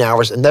 14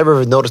 hours and never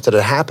even notice that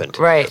it happened.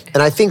 Right.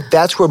 And I think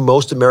that's where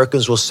most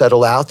Americans will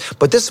settle out.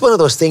 But this is one of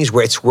those things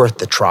where it's worth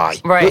the try.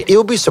 Right.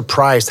 You'll be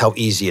surprised how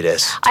easy it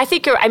is. I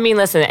think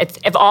listen,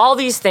 if all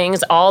these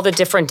things, all the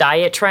different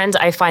diet trends,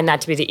 I find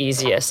that to be the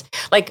easiest.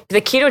 Like the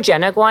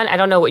ketogenic one, I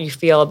don't know what you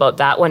feel about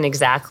that one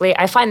exactly.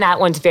 I find that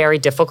one's very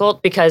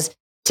difficult, because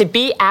to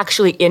be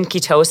actually in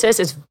ketosis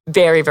is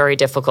very, very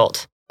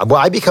difficult. Well,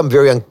 I become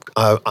very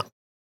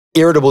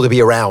irritable to be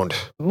around.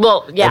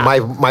 Well, yeah.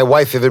 And my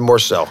wife even more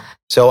so.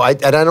 So I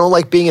don't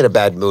like being in a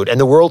bad mood. And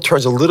the world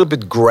turns a little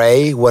bit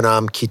gray when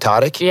I'm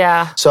ketotic.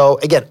 Yeah. So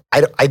again,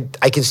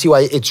 I can see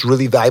why it's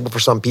really valuable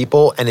for some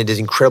people, and it is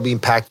incredibly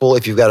impactful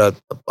if you've got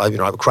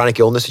a chronic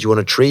illness that you want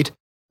to treat.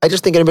 I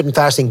just think intermittent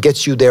fasting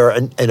gets you there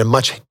in a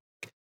much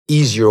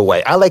easier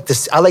way. I like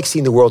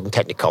seeing the world in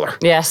Technicolor.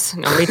 Yes,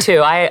 no, me too.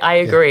 I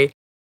agree. Yeah.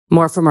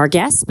 More from our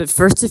guests, but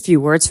first a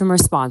few words from our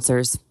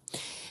sponsors.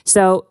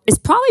 So it's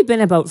probably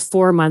been about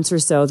 4 months or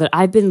so that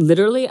I've been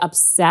literally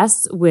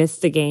obsessed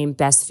with the game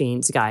Best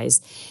Fiends,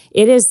 guys.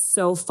 It is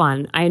so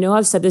fun. I know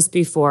I've said this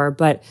before,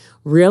 but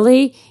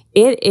really,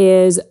 it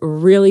is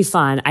really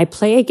fun. I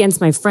play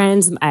against my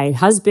friends, my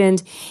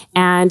husband,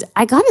 and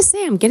I gotta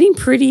say, I'm getting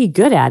pretty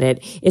good at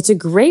it. It's a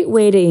great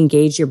way to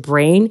engage your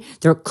brain.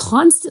 They're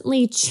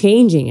constantly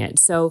changing it,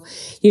 so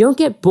you don't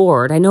get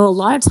bored. I know a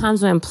lot of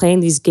times when I'm playing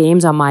these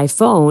games on my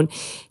phone,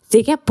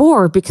 they get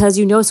bored because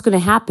you know it's going to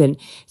happen.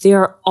 They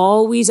are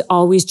always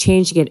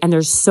changing it, and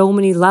there's so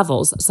many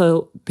levels.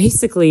 So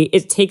basically,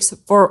 it takes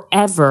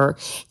forever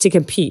to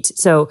compete.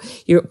 So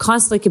you're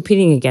constantly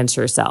competing against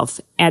yourself.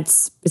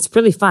 It's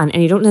really fun,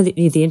 and you don't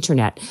need the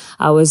internet.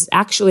 I was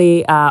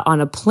actually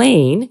on a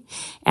plane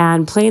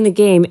and playing the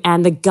game,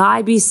 and the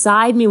guy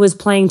beside me was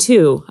playing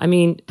too. I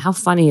mean, how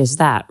funny is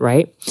that,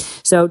 right?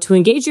 So to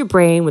engage your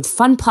brain with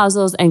fun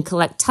puzzles and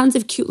collect tons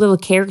of cute little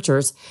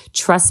characters,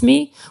 trust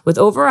me, with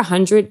over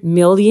 100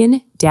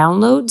 million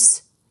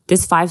downloads,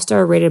 this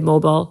 5-star rated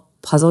mobile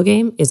puzzle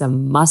game is a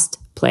must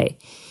play.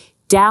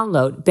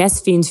 Download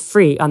Best Fiends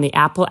free on the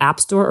Apple App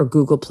Store or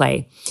Google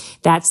Play.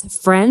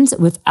 That's friends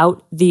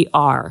without the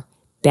R.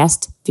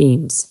 Best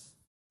Fiends.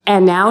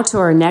 And now to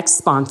our next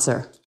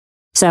sponsor.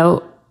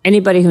 So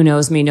anybody who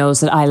knows me knows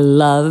that I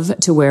love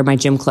to wear my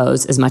gym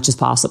clothes as much as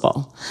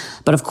possible.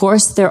 But of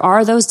course, there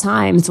are those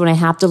times when I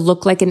have to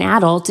look like an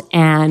adult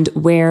and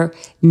wear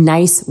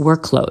nice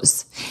work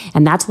clothes.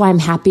 And that's why I'm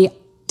happy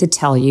to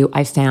tell you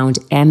I found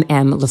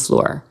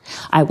LaFleur.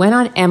 I went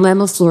on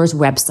LaFleur's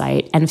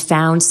website and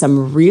found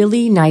some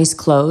really nice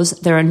clothes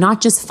that are not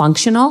just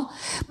functional,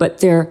 but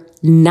they're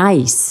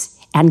nice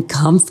and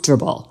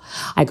comfortable.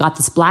 I got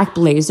this black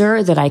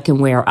blazer that I can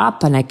wear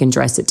up and I can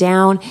dress it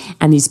down,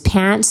 and these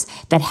pants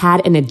that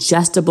had an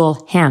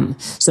adjustable hem.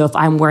 So if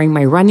I'm wearing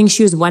my running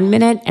shoes 1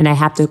 minute and I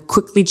have to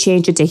quickly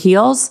change it to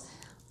heels,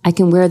 I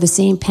can wear the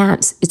same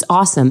pants. It's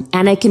awesome.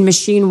 And I can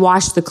machine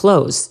wash the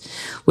clothes,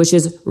 which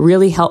is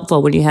really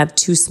helpful when you have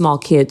 2 small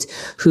kids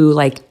who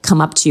like come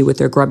up to you with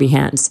their grubby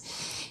hands.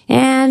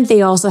 And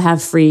they also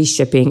have free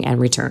shipping and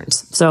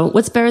returns. So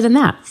what's better than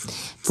that?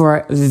 For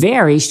a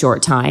very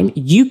short time,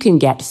 you can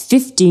get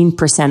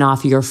 15%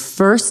 off your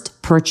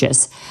first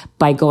purchase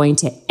by going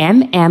to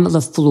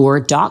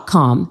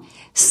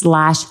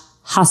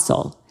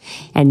mmlafleur.com/hustle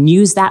and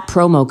use that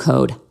promo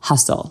code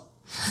HUSTLE.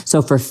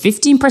 So for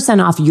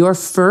 15% off your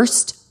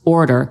first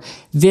order,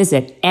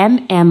 visit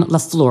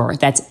mmlafleur,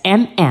 that's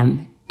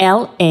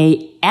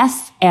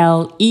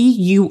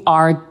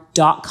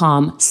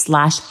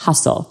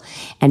mmlafleur.com/hustle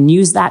and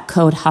use that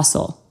code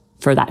HUSTLE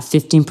for that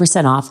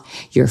 15% off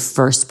your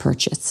first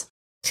purchase.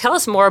 Tell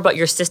us more about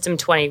your System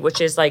 20, which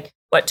is like,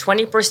 what,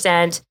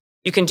 20%?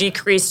 You can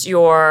decrease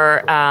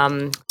your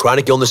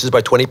chronic illnesses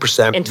by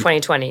 20%. In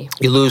 2020.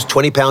 You lose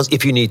 20 pounds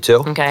if you need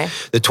to. Okay.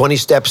 The 20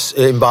 steps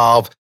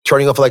involve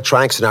turning off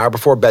electronics an hour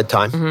before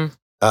bedtime. Mm-hmm.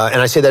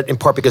 And I say that in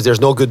part because there's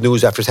no good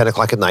news after 10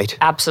 o'clock at night.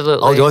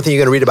 Absolutely. The only thing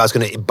you're going to read about is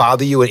going to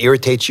bother you and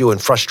irritate you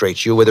and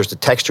frustrate you, whether it's a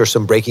text or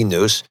some breaking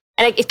news.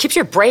 And it keeps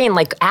your brain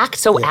like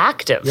active.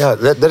 Yeah,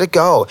 let it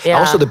go. Yeah.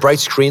 Also, the bright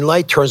screen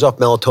light turns off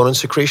melatonin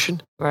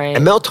secretion. Right.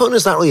 And melatonin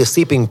is not really a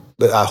sleeping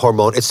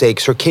hormone. It's a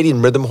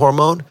circadian rhythm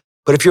hormone.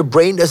 But if your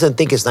brain doesn't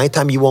think it's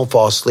nighttime, you won't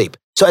fall asleep.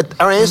 So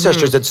our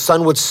ancestors, the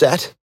sun would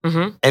set,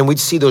 and we'd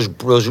see those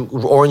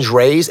orange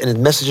rays, and it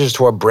messages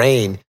to our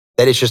brain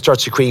that it should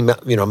start secreting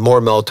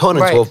more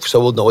melatonin, Right. so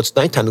we'll know it's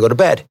nighttime to go to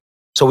bed.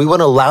 So we want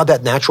to allow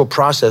that natural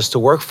process to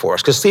work for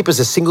us, because sleep is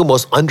the single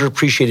most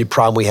underappreciated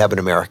problem we have in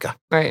America.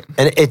 Right.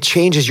 And it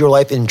changes your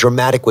life in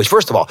dramatic ways.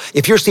 First of all,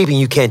 if you're sleeping,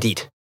 you can't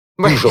eat,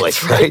 usually.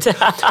 Right.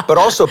 But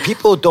also,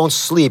 people who don't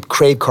sleep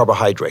crave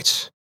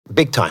carbohydrates,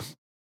 big time.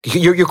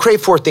 You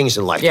crave 4 things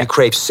in life. Yeah. You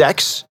crave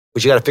sex,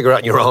 which you got to figure out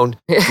on your own.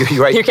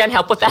 Right? You can't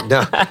help with that.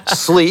 No.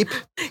 Sleep,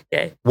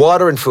 Okay.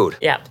 water, and food.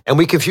 Yeah. And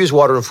we confuse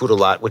water and food a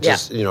lot, which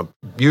is,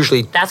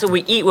 usually. That's what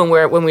we eat when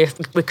we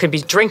could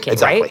be drinking,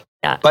 Exactly. right?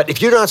 Yeah. But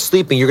if you're not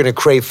sleeping, you're going to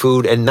crave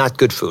food and not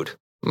good food.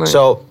 Right.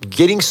 So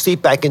getting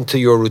sleep back into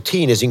your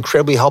routine is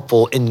incredibly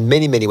helpful in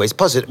many, many ways.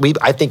 Plus,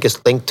 I think it's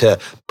linked to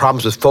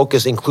problems with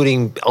focus,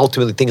 including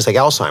ultimately things like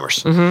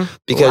Alzheimer's. Mm-hmm.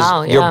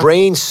 Because your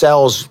brain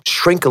cells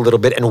shrink a little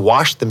bit and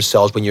wash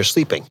themselves when you're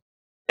sleeping.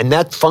 And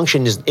that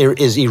function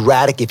is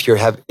erratic if you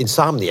have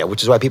insomnia,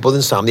 which is why people with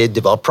insomnia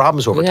develop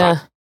problems over time.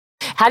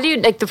 How do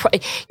you, what do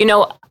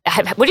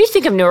you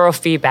think of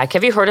neurofeedback?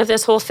 Have you heard of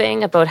this whole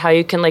thing about how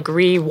you can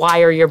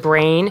rewire your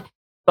brain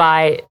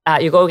by,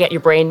 you go get your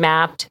brain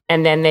mapped,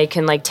 and then they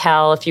can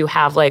tell if you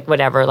have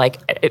whatever,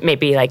 it may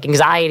be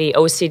anxiety,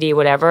 OCD,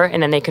 whatever,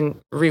 and then they can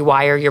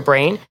rewire your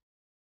brain?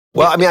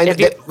 Well, I mean, have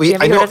you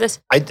heard of this?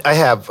 I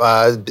have.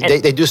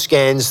 They do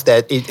scans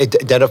that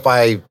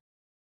identify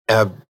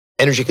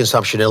energy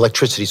consumption and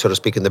electricity, so to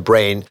speak, in the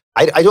brain.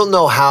 I don't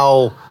know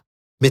how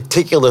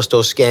meticulous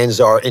those scans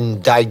are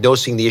in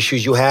diagnosing the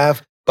issues you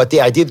have, but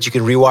the idea that you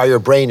can rewire your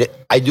brain,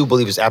 I do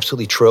believe is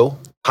absolutely true.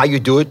 How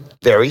you do it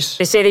varies.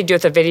 They say they do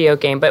it with a video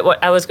game, but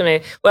what I was gonna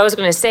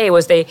say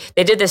was they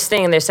did this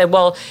thing and they said,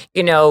 well,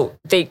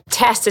 they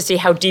test to see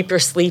how deep you're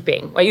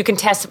sleeping. Well, you can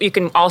test. You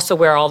can also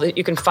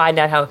you can find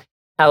out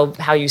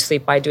how you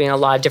sleep by doing a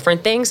lot of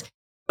different things.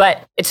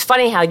 But it's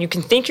funny how you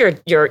can think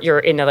you're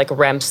in a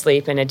REM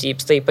sleep and a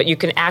deep sleep, but you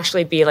can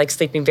actually be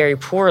sleeping very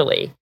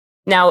poorly.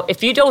 Now,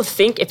 if you don't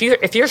think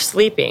if you're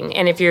sleeping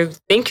and if you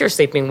think you're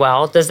sleeping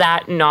well, does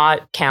that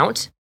not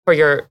count for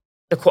your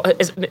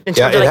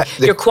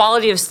your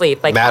quality of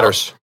sleep?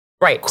 Matters.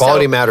 Right.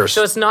 Quality matters.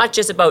 So it's not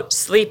just about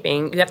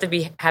sleeping. You have to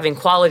be having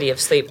quality of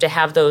sleep to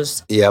have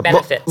those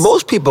benefits.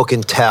 Most people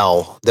can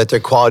tell that their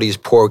quality is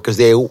poor because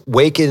they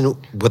awaken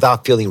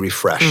without feeling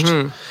refreshed.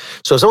 Mm-hmm.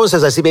 So if someone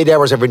says, I sleep 8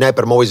 hours every night,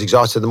 but I'm always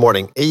exhausted in the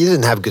morning, you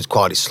didn't have good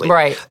quality sleep.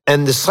 Right.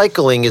 And the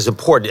cycling is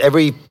important.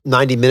 Every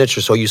 90 minutes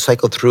or so, you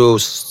cycle through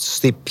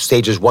sleep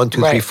stages 1,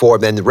 2, 3, 4,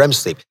 and then the REM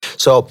sleep.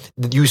 So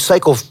you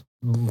cycle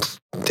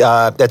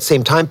that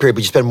same time period,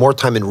 but you spend more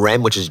time in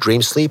REM, which is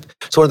dream sleep.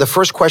 So one of the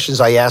first questions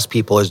I ask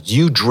people is, do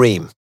you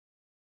dream?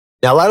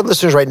 Now, a lot of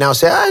listeners right now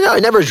say, no, I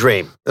never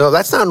dream. No,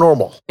 that's not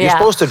normal. You're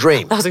supposed to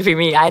dream. That was going to be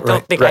me. I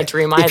don't think I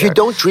dream either. If you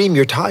don't dream,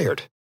 you're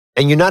tired.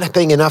 And you're not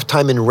spending enough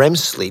time in REM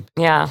sleep.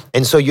 Yeah.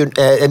 And so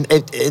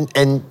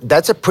and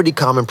that's a pretty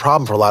common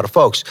problem for a lot of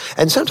folks.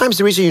 And sometimes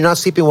the reason you're not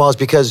sleeping well is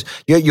because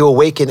you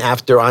awaken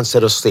after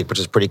onset of sleep, which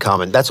is pretty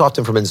common. That's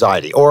often from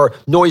anxiety or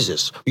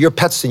noises. Your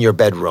pet's in your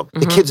bedroom.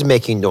 The kid's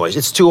making noise.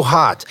 It's too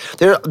hot.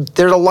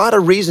 There's a lot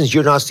of reasons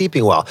you're not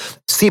sleeping well.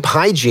 Sleep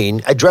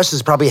hygiene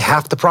addresses probably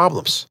half the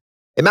problems.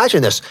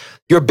 Imagine this.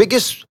 Your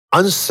biggest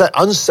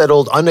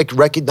unsettled,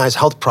 unrecognized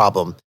health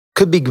problem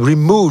could be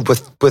removed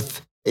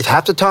with if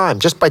half the time,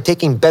 just by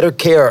taking better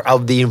care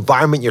of the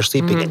environment you're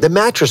sleeping in. The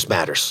mattress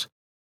matters.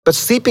 But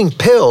sleeping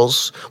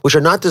pills, which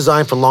are not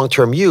designed for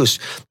long-term use,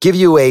 give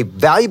you a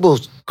valuable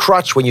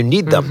crutch when you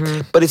need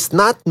them, but it's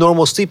not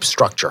normal sleep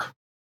structure.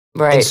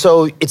 Right. And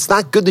so it's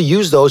not good to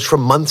use those for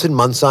months and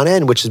months on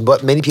end, which is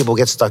what many people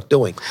get stuck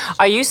doing.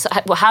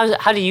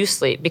 How do you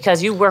sleep?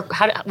 Because you work,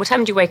 what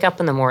time do you wake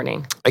up in the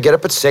morning? I get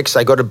up at 6.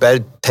 I go to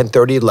bed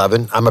 10:30,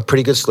 11. I'm a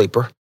pretty good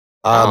sleeper.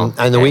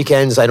 On the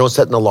weekends, I don't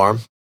set an alarm.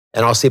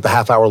 And I'll sleep a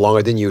half hour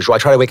longer than usual. I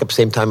try to wake up the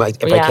same time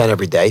if I can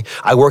every day.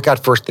 I work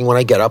out first thing when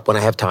I get up, when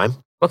I have time.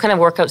 What kind of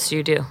workouts do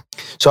you do?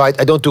 So I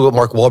don't do what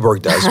Mark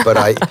Wahlberg does, but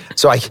I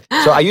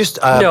used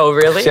no,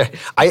 really?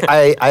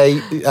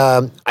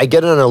 I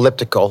get on an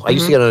elliptical. I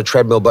used to get on a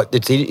treadmill, but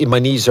my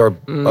knees are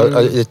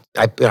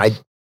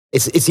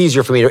it's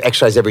easier for me to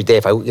exercise every day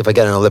if I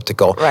get on an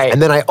elliptical. Right.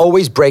 And then I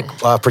always break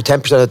for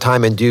 10% of the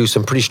time and do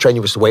some pretty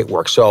strenuous weight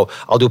work. So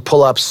I'll do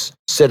pull-ups,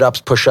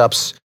 sit-ups,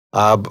 push-ups,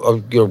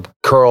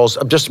 curls,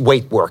 just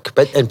weight work,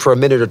 and for a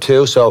minute or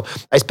two. So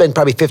I spend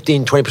probably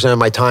 15-20% of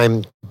my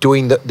time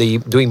doing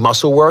doing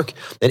muscle work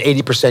and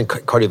 80%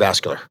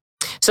 cardiovascular.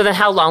 So then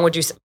how long would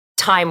you,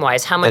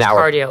 time-wise, how much An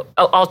hour. cardio?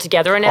 Oh,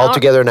 altogether an hour?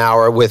 Altogether an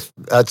hour with,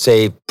 let's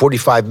say,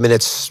 45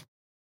 minutes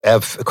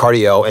of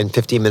cardio and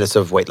 15 minutes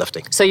of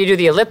weightlifting. So you do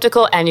the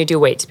elliptical and you do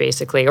weights,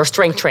 basically, or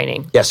strength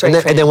training. Yes, and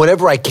then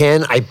whenever I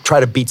can, I try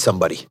to beat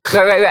somebody.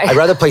 Right. I'd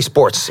rather play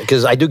sports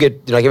because I do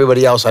get, like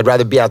everybody else, I'd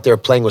rather be out there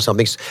playing with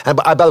something. And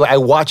by the way, I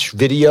watch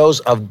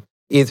videos of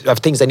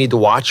things I need to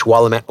watch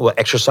while I'm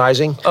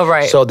exercising. Oh,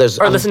 right. So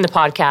listen to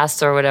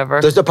podcasts or whatever.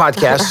 There's the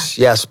podcasts,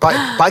 yes.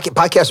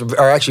 Podcasts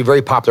are actually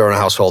very popular in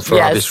our household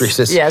for obvious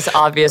reasons. Yes,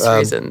 obvious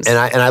reasons. And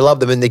I love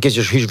them, and it gives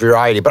you a huge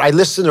variety. But I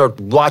listen or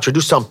watch or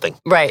do something.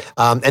 Right.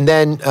 And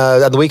then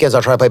on the weekends,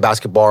 I'll try to play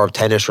basketball or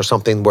tennis or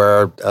something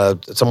where I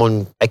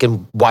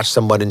can watch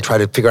someone and try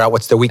to figure out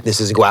what's their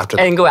weaknesses and go after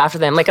them. And go after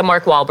them, like a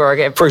Mark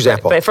Wahlberg. For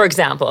example.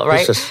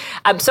 Right? Just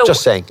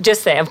saying.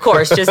 Just saying, of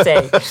course, just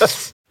saying.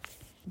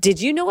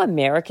 Did you know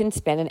Americans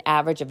spend an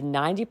average of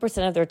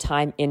 90% of their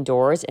time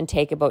indoors and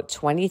take about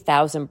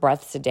 20,000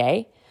 breaths a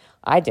day?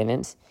 I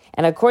didn't.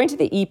 And according to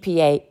the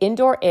EPA,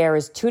 indoor air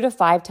is 2 to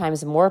 5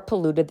 times more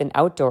polluted than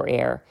outdoor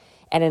air,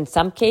 and in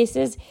some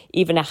cases,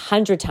 even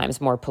 100 times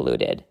more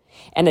polluted.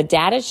 And the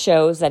data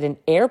shows that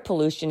air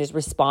pollution is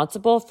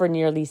responsible for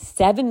nearly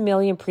 7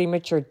 million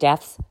premature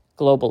deaths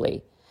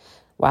globally.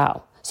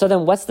 Wow. So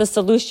then what's the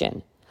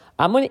solution?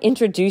 I'm going to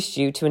introduce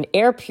you to an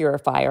air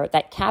purifier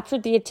that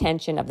captured the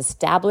attention of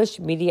established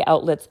media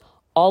outlets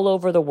all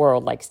over the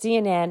world, like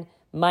CNN,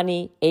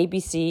 Money,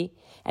 ABC,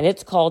 and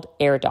it's called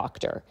Air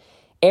Doctor.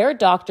 Air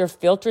Doctor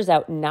filters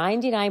out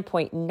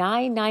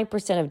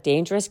 99.99% of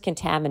dangerous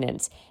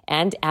contaminants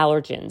and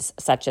allergens,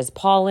 such as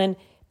pollen,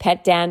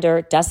 pet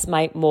dander, dust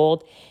mite,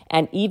 mold,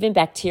 and even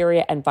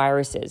bacteria and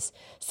viruses,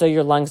 so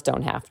your lungs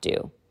don't have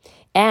to.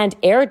 And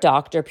Air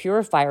Doctor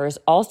purifiers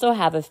also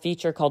have a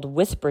feature called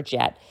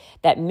WhisperJet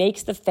that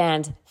makes the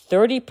fans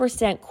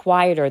 30%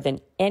 quieter than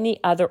any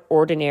other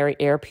ordinary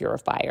air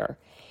purifier.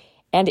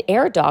 And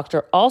Air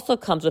Doctor also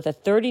comes with a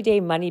 30-day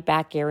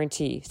money-back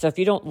guarantee. So if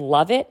you don't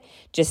love it,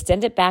 just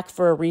send it back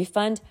for a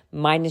refund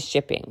minus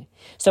shipping.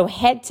 So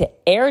head to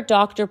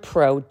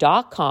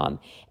airdoctorpro.com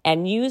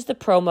and use the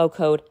promo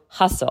code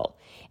HUSTLE.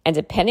 And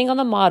depending on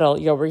the model,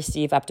 you'll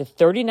receive up to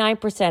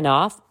 39%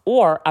 off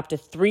or up to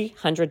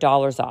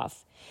 $300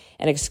 off.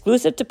 And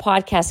exclusive to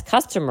podcast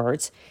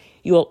customers,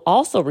 you will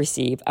also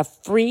receive a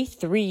free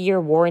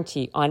 3-year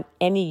warranty on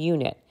any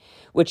unit,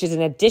 which is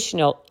an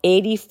additional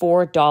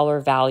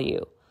 $84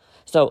 value.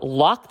 So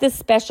lock this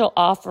special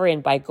offer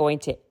in by going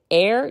to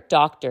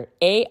AirDoctor,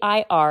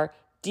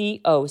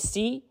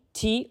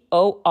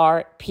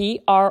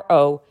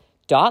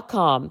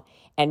 AirDoctorPro.com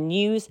and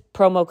use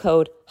promo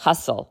code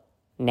HUSTLE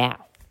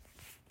now.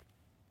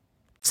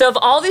 So of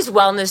all these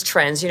wellness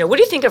trends, what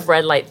do you think of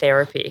red light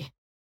therapy?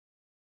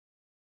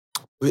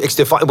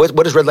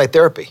 What is red light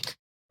therapy?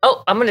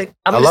 Oh, I'm gonna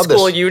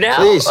school you now.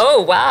 Please.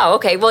 Oh, wow.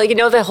 Okay. Well,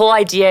 the whole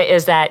idea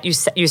is that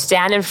you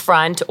stand in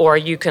front, or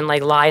you can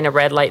lie in a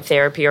red light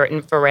therapy or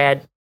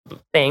infrared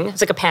thing.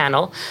 It's like a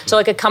panel. So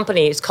like a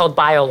company, it's called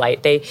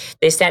BioLight. They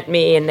sent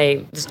me, and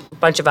there's a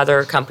bunch of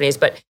other companies,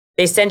 but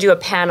they send you a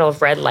panel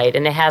of red light,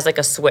 and it has like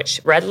a switch,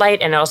 red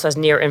light, and it also has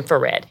near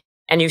infrared.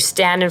 And you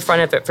stand in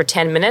front of it for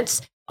 10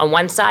 minutes on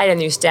one side,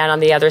 and you stand on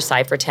the other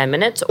side for 10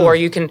 minutes, or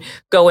you can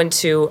go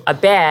into a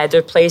bed. There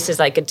are places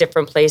at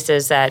different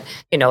places that,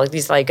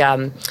 these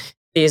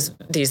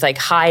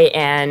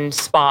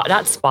high-end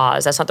not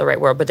spas, that's not the right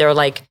word, but they're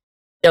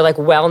They're like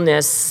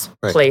wellness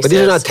places. But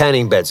these are not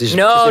tanning beds. These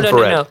No. are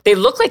infrared. They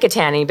look like a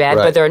tanning bed,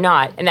 but they're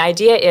not. And the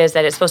idea is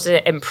that it's supposed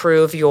to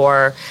improve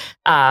your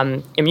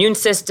immune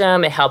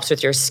system. It helps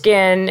with your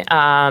skin.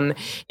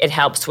 It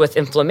helps with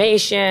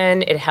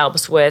inflammation. It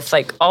helps with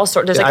like all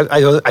sorts.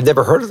 I've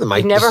never heard of them.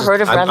 You've never heard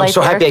of red light therapy? I'm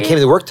so happy I came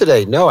to work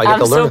today. No, I got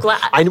to learn. I'm so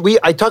glad.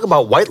 I talk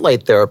about white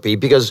light therapy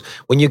because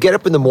when you get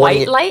up in the morning.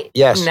 White light?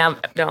 Yes. No.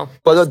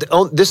 Well,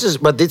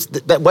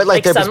 that white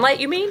light Like therapy. sunlight,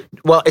 you mean?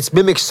 Well, it's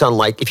mimics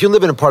sunlight. If you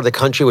live in a part of the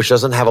country which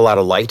doesn't have a lot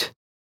of light,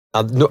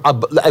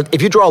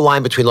 if you draw a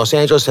line between Los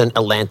Angeles and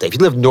Atlanta, if you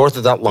live north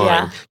of that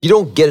line, you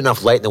don't get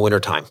enough light in the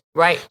wintertime.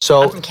 Right.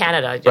 So, I'm from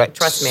Canada.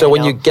 Trust me. So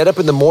when you get up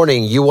in the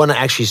morning, you want to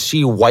actually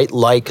see white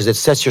light because it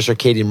sets your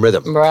circadian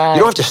rhythm. Right. You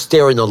don't have to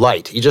stare in the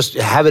light. You just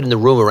have it in the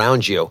room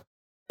around you.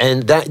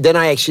 And then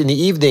I actually, in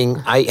the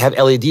evening, I have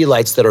LED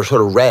lights that are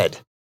sort of red.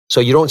 So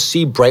you don't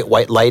see bright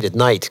white light at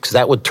night because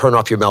that would turn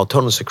off your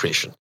melatonin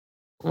secretion.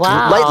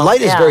 Wow.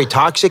 Light is very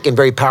toxic and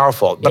very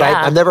powerful. But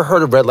I've never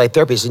heard of red light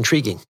therapy. It's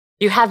intriguing.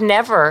 You have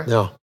never?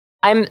 No.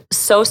 I'm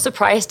so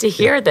surprised to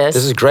hear this.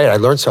 This is great. I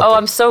learned something. Oh,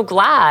 I'm so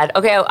glad.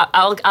 Okay,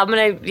 I'll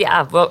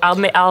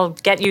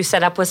get you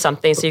set up with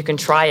something so you can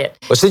try it.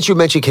 Well, since you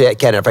mentioned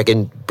Canada, if I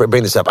can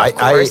bring this up, I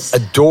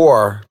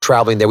adore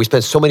traveling there. We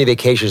spent so many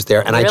vacations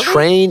there, and I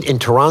trained in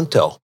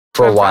Toronto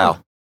for a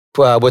while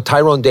with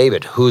Tyrone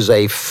David, who's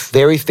a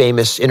very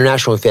famous,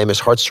 internationally famous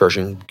heart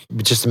surgeon,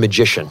 just a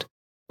magician.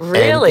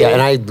 Really? And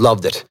I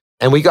loved it.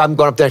 And I'm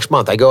going up next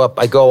month. I go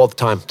all the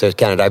time to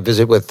Canada. I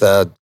visit with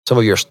some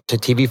of your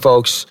TV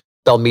folks.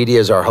 Bell Media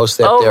is our host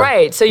there. Oh,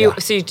 right. So you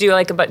do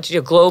like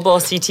global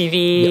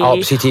CTV.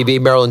 CTV,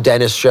 Marilyn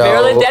Dennis show.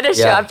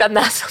 I've done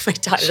that so many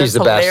times. She's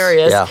That's the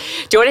hilarious. best.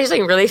 Yeah. Do you want to hear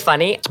something really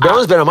funny?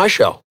 Marilyn's been on my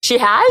show. She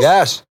has?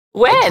 Yes.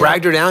 When? I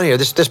dragged her down here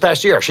this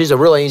past year. She's a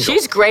real angel.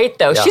 She's great,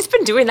 though. Yeah. She's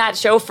been doing that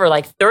show for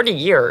like 30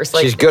 years.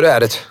 Like, she's good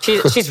at it.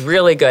 She's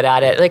really good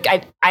at it. Like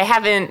I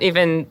haven't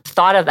even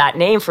thought of that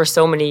name for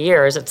so many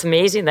years. It's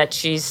amazing that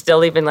she's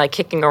still even like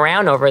kicking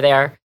around over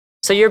there.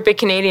 So you're a big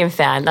Canadian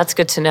fan. That's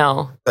good to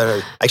know.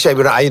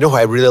 Actually, I know who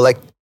I really like.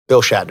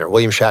 Bill Shatner,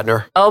 William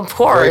Shatner. Oh, of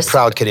course. Very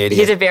proud Canadian.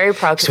 He's a very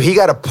proud Canadian. So he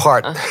got a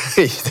part.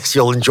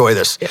 You'll enjoy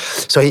this. Yeah.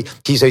 So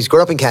he's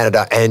grown up in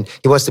Canada and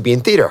he wants to be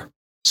in theater.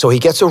 So he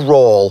gets a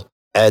role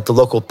at the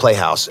local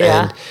playhouse.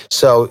 Yeah. And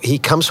so he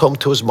comes home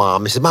to his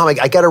mom. He says, Mom,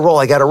 I got a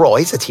role.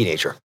 He's a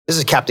teenager. This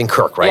is Captain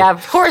Kirk, right? Yeah,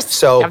 of course.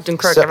 So, Captain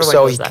Kirk, everyone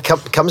knows that.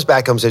 Comes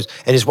back and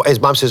his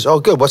mom says, oh,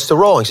 good, what's the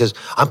role? And he says,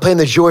 I'm playing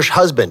the Jewish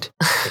husband.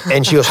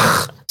 And she goes,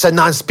 it's a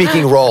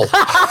non-speaking role.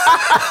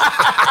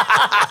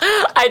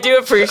 I do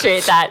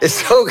appreciate that. It's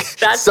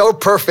so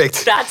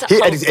perfect.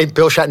 And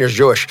Bill Shatner's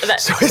Jewish.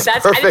 So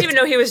I didn't even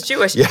know he was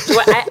Jewish. Yeah.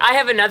 Well, I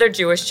have another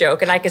Jewish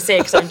joke, and I can say it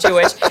because I'm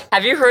Jewish.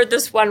 Have you heard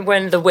this one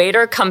when the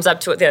waiter comes up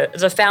to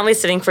the family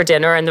sitting for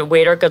dinner, and the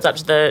waiter goes up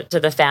to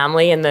the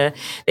family, and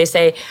they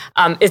say,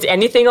 "Is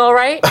anything all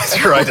right?"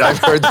 That's right. I've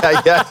heard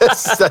that.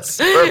 Yes, that's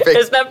perfect.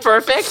 Isn't that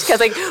perfect? Because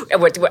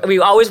like we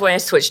always want to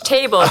switch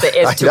tables.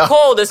 It's too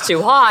cold. It's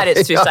too hot.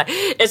 It's too.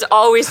 It's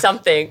always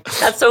something.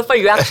 That's so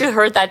funny. You actually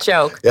heard that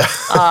joke. Yeah.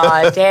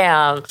 Aw,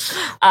 damn.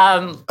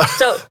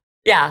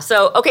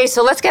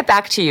 So let's get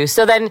back to you.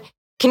 So then,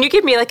 can you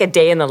give me like a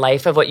day in the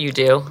life of what you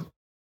do?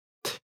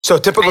 So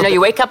typical. I know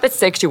you wake up at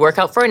 6, you work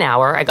out for an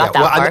hour. I got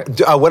that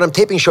part. When I'm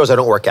taping shows, I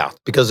don't work out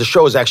because the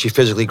show is actually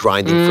physically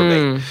grinding for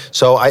me.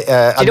 So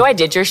do you know I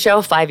did your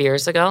show 5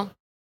 years ago?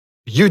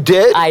 You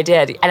did? I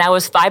did. And I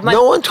was 5 months.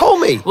 No one told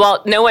me.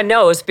 Well, no one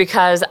knows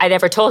because I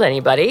never told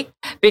anybody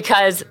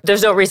because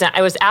there's no reason.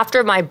 I was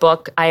after my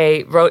book.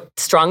 I wrote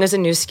Strong as a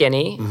New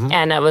Skinny. Mm-hmm.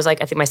 And it was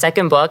like, I think my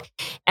second book.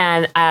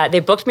 And they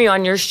booked me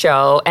on your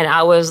show. And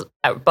I was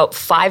about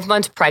 5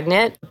 months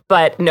pregnant,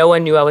 but no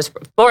one knew I was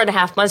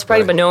 4.5 months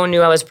pregnant, but no one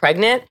knew I was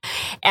pregnant.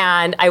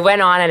 And I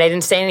went on and I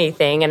didn't say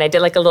anything. And I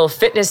did like a little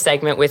fitness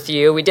segment with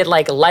you. We did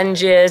like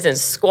lunges and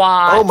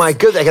squats. Oh my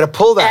goodness, I got to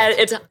pull that.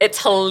 And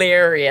it's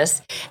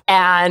hilarious.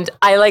 And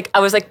I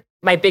was like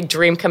my big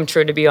dream come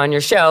true to be on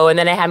your show. And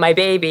then I had my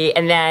baby.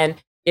 And then,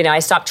 I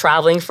stopped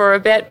traveling for a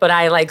bit, but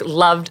I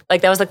loved,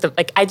 that was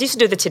I used to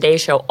do the Today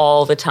Show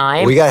all the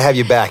time. We got to have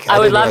you back. I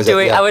would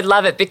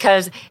love it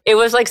because it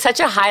was like such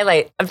a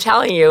highlight. I'm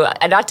telling you,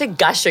 and not to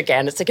gush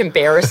again, it's like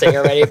embarrassing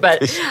already,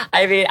 but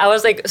I mean, I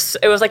was like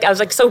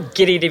so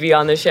giddy to be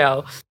on the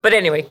show. But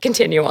anyway,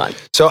 continue on.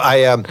 So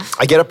I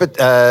get up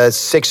at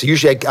 6.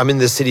 Usually I'm in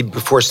the city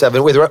before 7.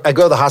 I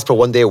go to the hospital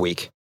one day a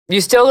week. You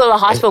still go to the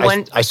hospital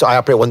I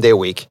operate one day a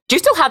week. Do you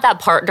still have that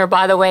partner,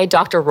 by the way,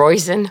 Dr.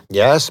 Roizen?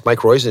 Yes, Mike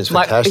Roizen is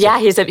fantastic. Yeah,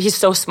 he's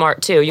so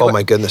smart too.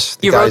 My goodness.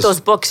 You wrote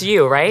those books,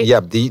 right? Yeah,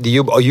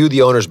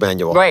 the owner's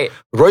manual. Right.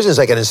 Roizen's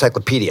like an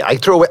encyclopedia. I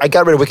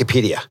got rid of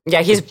Wikipedia.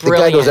 Yeah, he's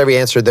brilliant. The guy knows every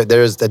answer that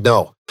there is that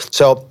no.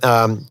 So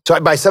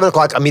by 7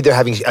 o'clock, I'm either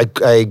having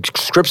a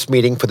scripts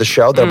meeting for the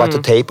show that I'm about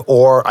to tape,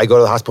 or I go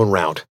to the hospital and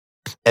round.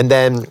 And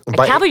then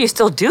how about you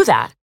still do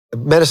that?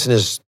 Medicine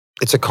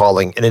it's a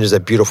calling, and it is a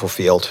beautiful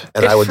field,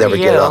 and I would never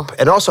get up.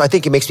 And also, I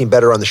think it makes me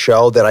better on the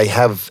show that I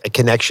have a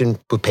connection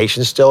with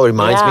patients still. It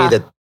reminds me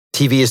that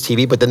TV is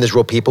TV, but then there's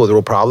real people with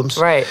real problems.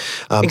 Right.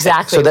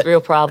 Exactly. So that,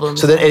 real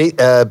problems. So then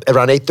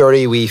around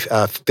 8:30, we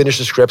finish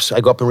the scripts.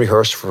 I go up and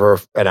rehearse for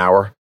an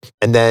hour.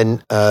 And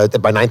then by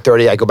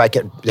 9:30, I go back.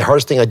 The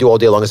hardest thing I do all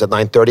day long is at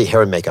 9:30,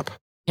 hair and makeup.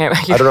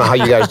 I don't know how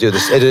you guys do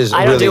this. It is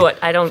I don't do it.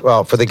 I don't.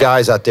 Well, for the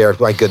guys out there,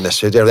 my goodness,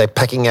 they're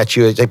pecking at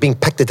you. They're being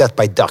pecked to death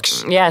by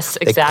ducks. Yes,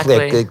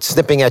 exactly. They're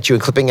snipping at you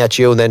and clipping at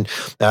you, and then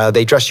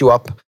they dress you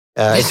up.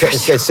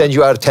 It sends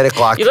you out at 10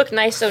 o'clock. You look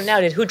nice though now.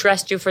 Who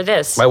dressed you for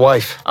this? My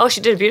wife. Oh, she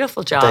did a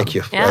beautiful job. Thank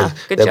you. Yeah,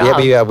 good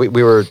job.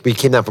 We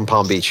came down from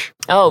Palm Beach.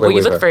 Oh, well,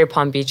 you look very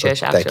Palm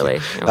Beach-ish, actually.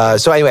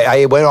 So anyway,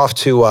 I went off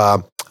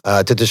to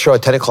the show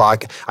at 10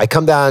 o'clock. I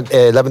come down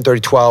at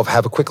 11:30, 12,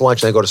 have a quick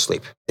lunch, and I go to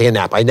sleep. Take a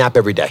nap. I nap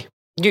every day.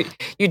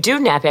 You do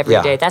nap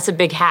every day. That's a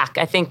big hack.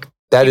 I think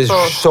that is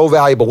so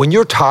valuable. When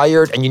you're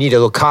tired and you need a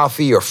little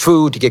coffee or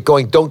food to get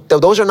going,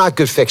 those are not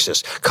good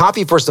fixes.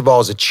 Coffee, first of all,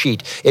 is a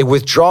cheat. It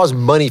withdraws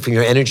money from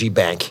your energy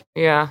bank.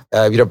 Yeah.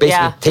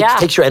 Basically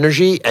takes your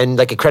energy and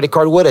like a credit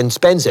card would and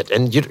spends it.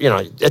 And you know,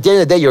 at the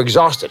end of the day, you're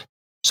exhausted.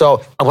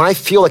 So when I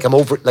feel like I'm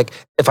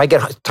if I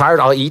get tired,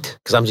 I'll eat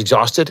because I'm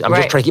exhausted. I'm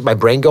just trying to keep my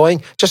brain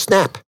going. Just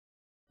snap.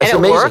 It's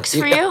and it amazing. Works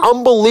for you?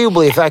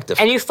 Unbelievably effective.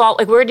 And you fall,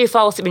 where do you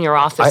fall asleep in your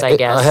office, I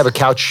guess? I have a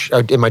couch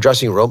in my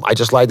dressing room. I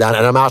just lie down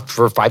and I'm out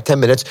for 5-10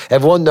 minutes.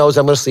 Everyone knows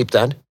I'm going to sleep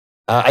then.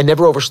 I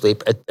never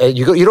oversleep.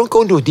 You don't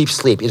go into a deep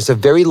sleep. It's a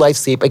very light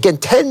sleep. Again,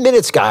 10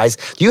 minutes, guys.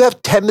 You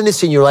have 10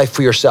 minutes in your life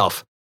for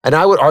yourself. And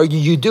I would argue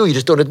you do. You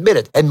just don't admit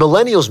it. And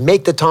millennials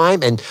make the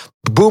time and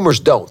boomers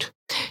don't.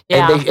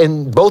 Yeah.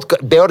 And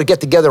they ought to get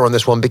together on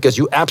this one because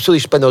you absolutely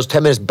spend those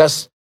 10 minutes,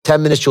 best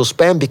 10 minutes you'll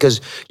spend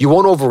because you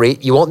won't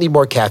overeat, you won't need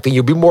more caffeine,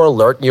 you'll be more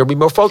alert, and you'll be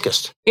more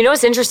focused. You know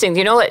what's interesting?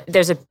 You know what?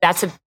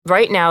 That's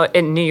right now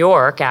in New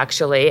York,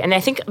 actually, and I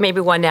think maybe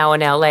one now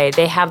in LA,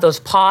 they have those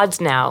pods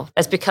now.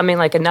 That's becoming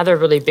like another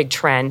really big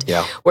trend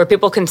where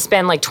people can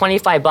spend like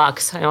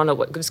 $25. I don't know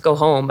what, just go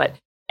home,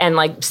 and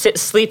like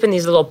sleep in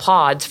these little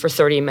pods for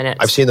 30 minutes.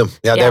 I've seen them.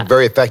 Yeah. They're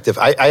very effective.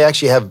 I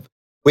actually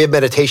we have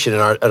meditation in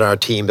our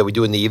team that we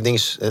do in the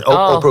evenings, and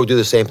Oprah will do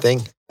the same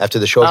thing after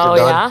the shows are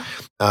done.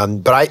 Yeah?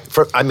 But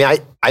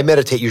I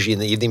meditate usually in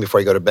the evening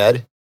before I go to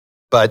bed.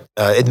 But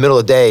in the middle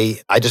of the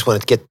day, I just want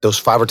to get those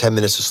 5 or 10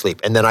 minutes of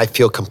sleep, and then I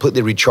feel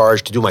completely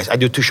recharged to do I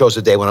do 2 shows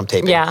a day when I'm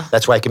taping. Yeah.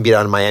 That's why I can be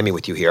down in Miami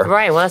with you here.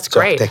 Right. Well, that's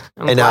great.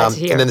 And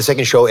then the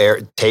second show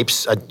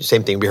tapes,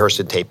 same thing, rehearse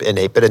and tape it,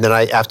 and then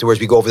afterwards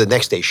we go over the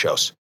next day's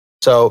shows.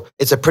 So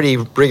it's a pretty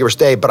rigorous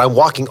day, but I'm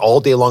walking all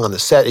day long on the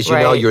set. As you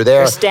know, you're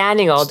there. You're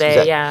standing all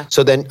day, yeah.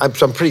 So then I'm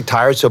pretty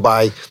tired. So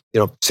by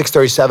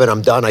 6:37,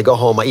 I'm done. I go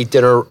home. I eat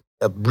dinner.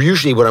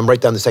 Usually when I'm right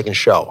down the second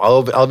show,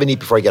 I'll even eat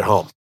before I get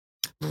home.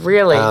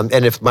 Really?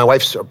 And if my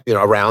wife's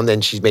around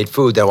and she's made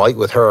food, then I'll eat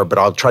with her. But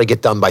I'll try to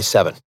get done by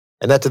 7.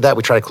 And after that,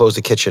 we try to close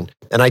the kitchen.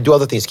 And I do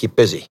other things to keep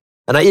busy.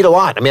 And I eat a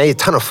lot. I eat a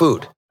ton of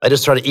food. I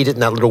just try to eat it in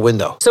that little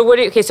window. So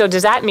so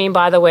does that mean,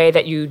 by the way,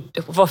 that you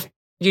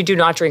do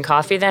not drink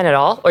coffee then at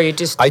all? Or you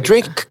just... I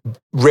drink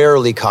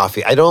rarely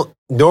coffee. I don't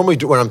normally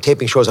when I'm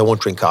taping shows, I won't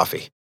drink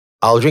coffee.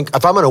 I'll drink,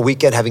 if I'm on a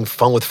weekend having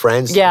fun with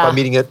friends, if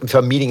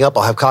I'm meeting up,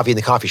 I'll have coffee in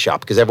the coffee shop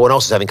because everyone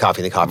else is having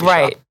coffee in the coffee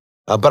shop.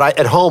 But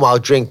at home, I'll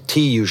drink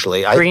tea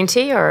usually. Green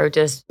tea or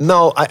just...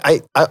 No,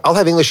 I'll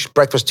have English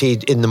breakfast tea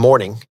in the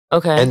morning.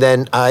 Okay. And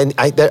then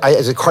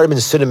there's a cardamom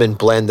cinnamon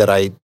blend that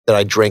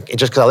I drink, and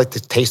just because I like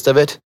the taste of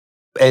it.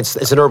 And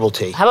it's an herbal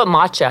tea. How about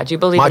matcha? Do you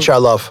believe matcha? I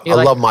love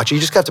matcha. You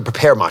just have to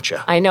prepare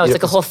matcha. I know it's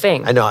like a whole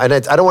thing. I know, and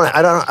I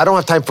don't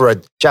have time for a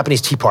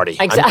Japanese tea party.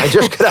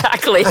 Exactly.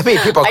 Exactly.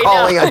 People are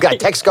calling. I've got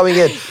texts coming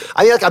in.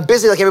 I'm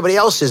busy like everybody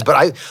else is,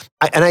 but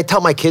I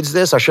tell my kids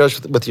this. I share this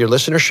with your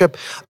listenership.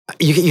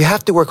 You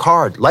have to work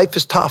hard. Life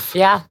is tough.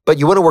 Yeah. But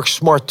you want to work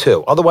smart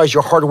too. Otherwise,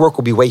 your hard work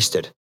will be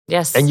wasted.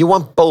 Yes. And you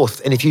want both.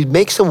 And if you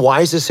make some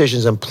wise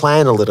decisions and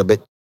plan a little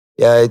bit,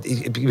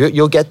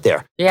 you'll get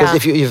there. Yeah.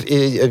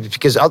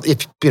 Because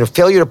if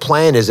failure to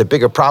plan is a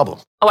bigger problem.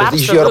 Oh,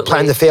 absolutely. You got to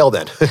plan to fail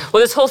then.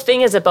 Well, this whole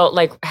thing is about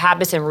like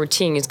habits and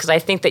routines because I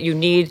think that you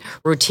need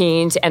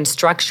routines and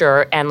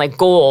structure and like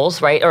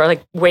goals, right? Or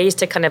like ways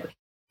to kind of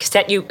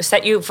set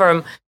you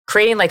from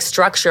creating like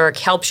structure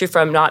helps you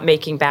from not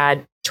making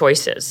bad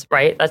choices,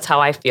 right? That's how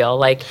I feel.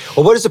 Like,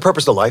 well, what is the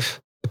purpose of life?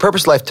 The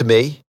purpose of life to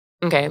me,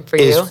 for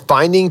you, is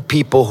finding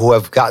people who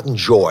have gotten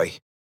joy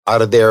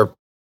out of their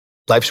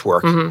life's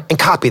work and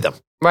copy them.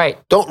 Right.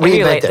 Don't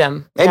reinvent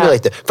them.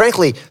 Emulate them.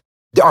 Frankly,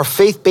 our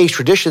faith-based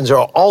traditions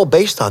are all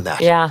based on that.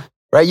 Yeah.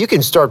 Right. You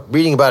can start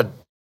reading about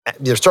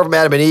start from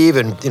Adam and Eve,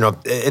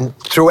 and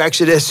through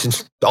Exodus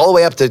and all the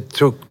way up to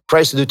through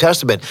Christ, the New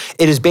Testament.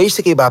 It is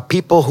basically about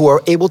people who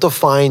are able to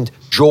find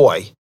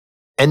joy,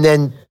 and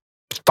then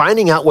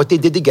finding out what they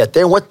did to get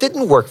there and what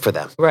didn't work for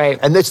them. Right.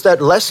 And it's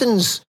that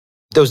lessons.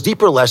 Those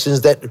deeper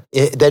lessons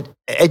that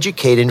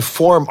educate,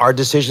 inform our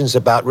decisions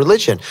about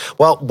religion.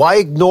 Well, why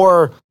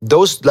ignore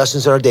those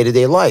lessons in our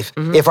day-to-day life?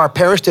 Mm-hmm. If our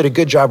parents did a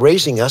good job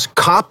raising us,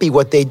 copy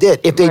what they did.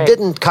 If they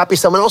didn't, copy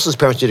someone else's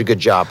parents did a good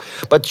job.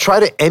 But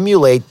try to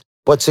emulate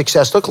what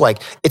success looked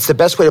like. It's the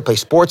best way to play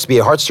sports, be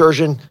a heart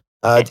surgeon,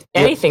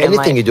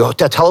 Anything you do.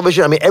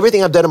 Television. I mean,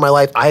 everything I've done in my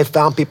life, I have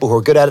found people who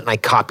are good at it and I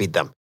copied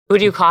them. Who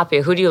do you copy?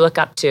 Who do you look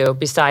up to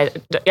besides,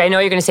 I know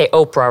you're going to say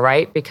Oprah,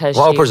 right? Because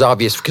Oprah's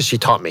obvious because she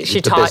taught me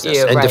the business.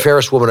 You, and right. the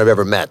fairest woman I've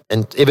ever met.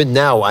 And even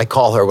now, I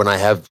call her when I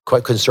have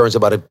quite concerns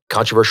about a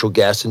controversial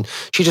guest. And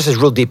she just has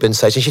real deep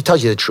insights and she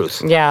tells you the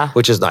truth. Yeah.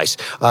 Which is nice.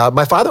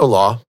 My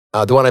father-in-law,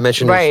 the one I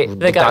mentioned. Right.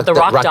 The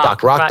rock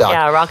doc.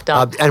 Yeah, rock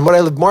doc. And what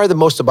I admire the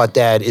most about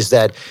Dad is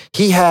that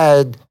he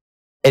had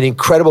an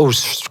incredible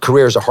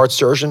career as a heart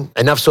surgeon.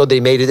 Enough so they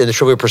made it in the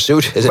Trivial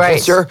Pursuit as a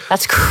fencer.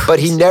 That's crazy. But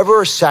he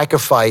never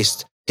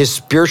sacrificed his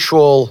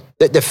spiritual,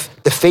 the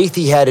faith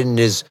he had in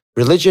his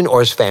religion or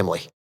his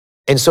family.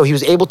 And so he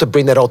was able to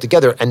bring that all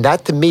together. And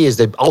that to me is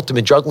the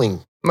ultimate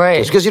juggling.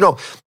 Right. Because,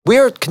 we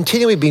are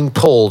continually being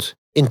pulled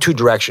in two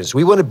directions.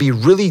 We want to be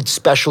really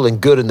special and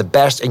good and the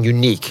best and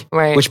unique,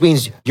 which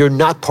means you're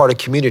not part of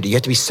community. You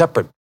have to be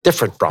separate,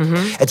 different from.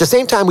 Mm-hmm. At the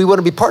same time, we want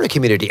to be part of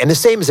community and the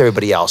same as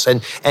everybody else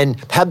and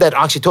have that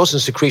oxytocin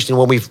secretion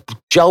when we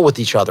gel with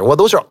each other. Well,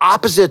 those are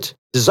opposite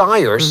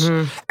desires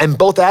and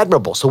both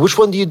admirable. So which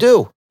one do you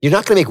do? You're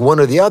not going to make one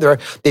or the other.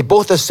 They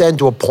both ascend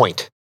to a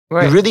point.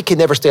 Right. You really can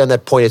never stay on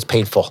that point. It's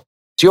painful. So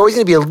you're always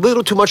going to be a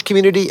little too much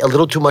community, a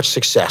little too much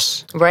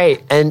success.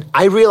 Right. And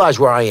I realize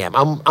where I am.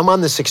 I'm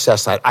on the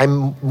success side.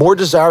 I'm more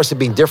desirous of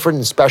being different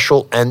and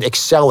special and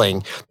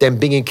excelling than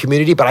being in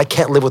community, but I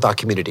can't live without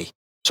community.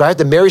 So I have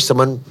to marry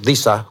someone,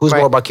 Lisa, who's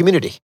more about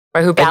community.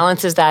 Right, who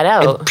balances that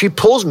out. And she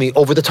pulls me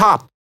over the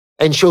top.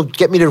 And she'll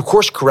get me to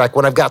course correct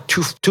when I've got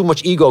too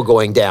much ego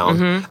going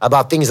down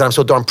about things that I'm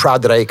so darn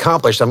proud that I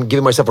accomplished. I'm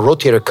giving myself a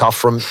rotator cuff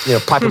from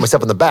clapping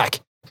myself on the back,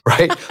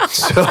 right?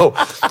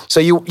 So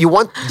you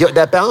want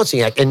that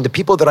balancing act. And the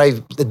people that I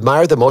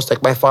admire the most,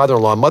 like my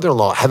father-in-law and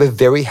mother-in-law, have a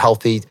very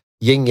healthy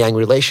yin-yang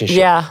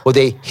relationship where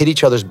they hit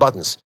each other's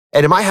buttons.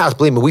 And in my house,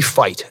 believe me, we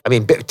fight. I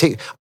mean,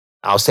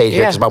 I'll say it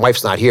here because my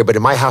wife's not here, but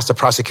in my house, the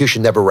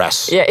prosecution never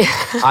rests. Yeah.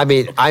 I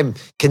mean, I'm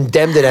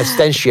condemned at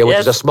Astensia, which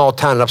is a small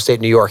town in upstate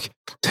New York.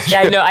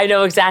 Yeah, I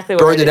know exactly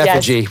where Burned in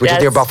effigy, which is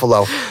near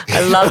Buffalo.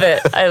 I love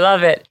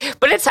it.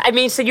 But it's,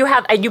 so you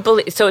have, you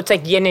believe, so it's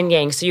like yin and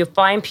yang. So you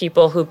find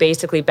people who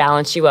basically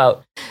balance you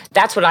out.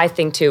 That's what I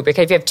think too,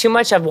 because if you have too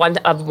much of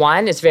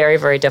one, it's very,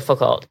 very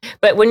difficult.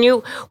 But when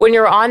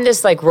you're on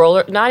this like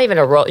roller, not even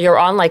a roller, you're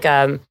on like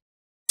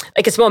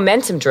it's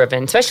momentum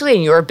driven, especially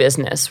in your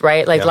business,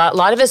 right? Like a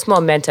lot of it's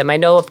momentum. I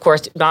know, of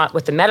course, not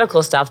with the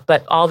medical stuff,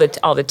 but all the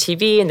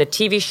TV and the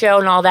TV show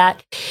and all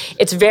that.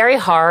 It's very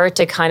hard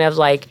to kind of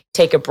like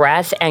take a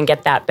breath and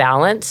get that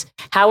balance.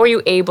 How are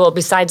you able,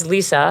 besides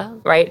Lisa,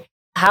 right?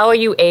 How are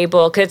you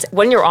able, because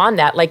when you're on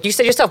that, like you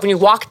said yourself, when you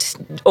walked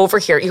over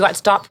here, you got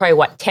stopped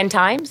probably 10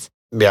 times?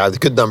 Yeah, the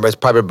good number. It's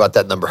probably about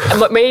that number.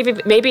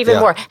 Maybe even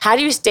more. How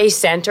do you stay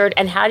centered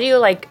and how do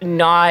you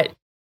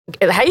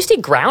how do you stay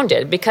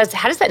grounded? Because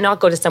how does that not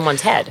go to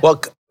someone's head?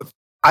 Well,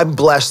 I'm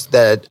blessed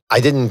that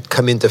I didn't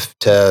come into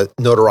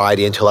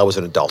notoriety until I was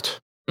an adult.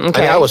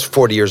 Okay. I mean, I was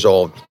 40 years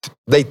old,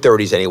 late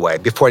 30s anyway,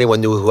 before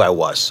anyone knew who I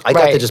was. I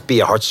got to just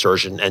be a heart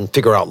surgeon and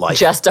figure out life.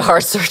 Just a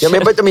heart surgeon.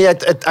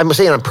 I'm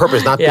saying it on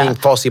purpose, not being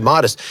falsely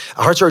modest.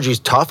 Heart surgery is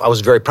tough. I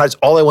was very proud. It's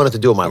all I wanted to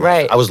do in my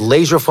life. I was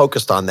laser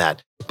focused on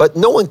that. But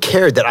no one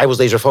cared that I was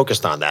laser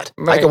focused on that.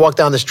 I could walk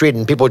down the street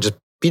and people would just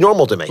be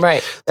normal to me.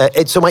 Right.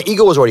 So my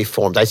ego was already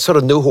formed. I sort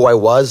of knew who I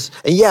was.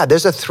 And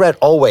there's a threat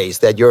always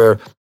that you're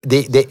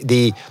the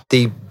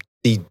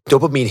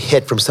dopamine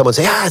hit from someone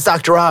saying, it's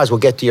Dr. Oz, will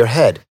get to your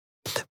head.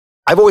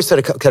 I've always said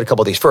a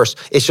couple of things. First,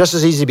 it's just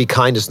as easy to be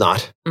kind as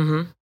not.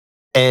 Mm-hmm.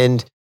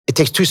 And it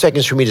takes 2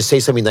 seconds for me to say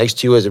something nice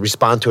to you as a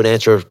respond to an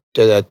answer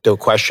to a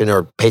question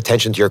or pay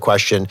attention to your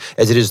question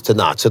as it is to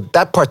not. So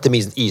that part to me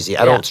is easy.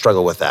 I don't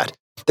struggle with that.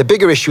 The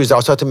bigger issue is I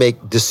also have to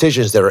make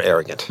decisions that are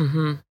arrogant.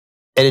 Mm-hmm.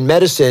 And in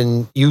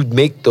medicine, you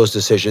make those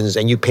decisions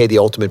and you pay the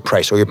ultimate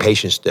price, or your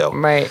patients do.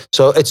 Right.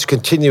 So it's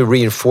continually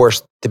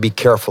reinforced to be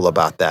careful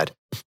about that.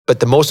 But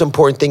the most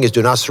important thing is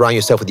do not surround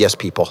yourself with yes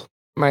people.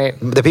 Right.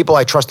 The people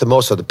I trust the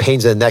most are the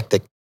pains in the neck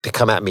that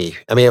come at me.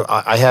 I mean,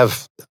 I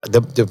have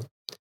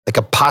like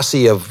a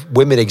posse of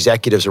women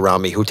executives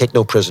around me who take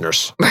no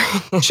prisoners,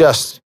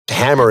 just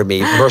hammering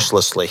me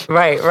mercilessly.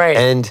 Right.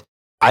 And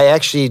I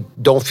actually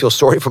don't feel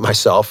sorry for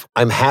myself.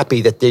 I'm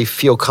happy that they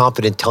feel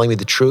confident telling me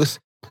the truth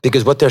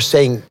because what they're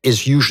saying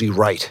is usually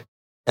right.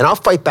 And I'll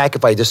fight back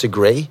if I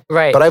disagree.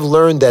 Right. But I've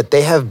learned that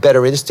they have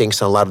better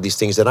instincts on a lot of these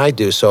things than I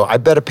do. So I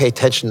better pay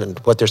attention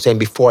to what they're saying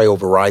before I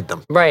override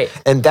them. Right.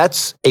 And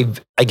that's,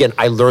 again,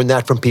 I learned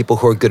that from people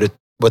who are good at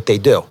what they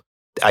do.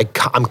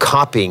 I'm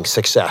copying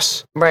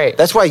success. Right.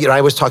 That's why I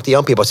always talk to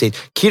young people. I say,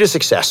 key to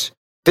success,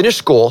 finish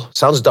school.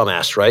 Sounds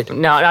dumbass, right?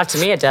 No, not to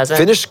me, it doesn't.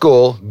 Finish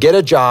school, get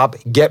a job,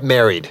 get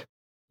married.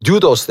 Do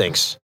those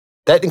things.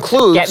 That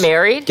includes... Get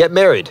married? Get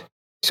married.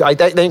 So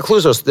that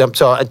includes those.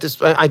 So I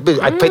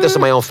pay this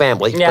in my own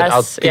family.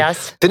 Yes,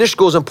 yes. Finish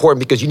school is important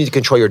because you need to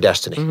control your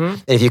destiny. Mm-hmm.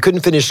 And if you couldn't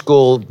finish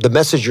school, the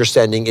message you're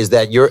sending is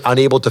that you're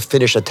unable to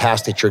finish a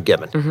task that you're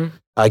given.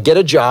 Mm-hmm. Get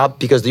a job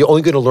because you're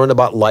only going to learn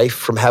about life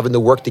from having to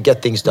work to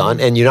get things done,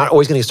 and you're not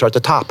always going to start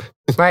at the top.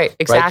 Right,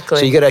 exactly. Right?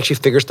 So you got to actually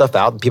figure stuff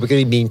out. And people are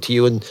going to be mean to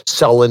you and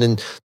sullen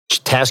and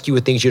task you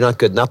with things you're not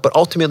good enough. But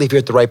ultimately, if you're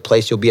at the right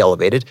place, you'll be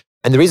elevated.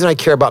 And the reason I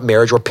care about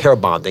marriage or pair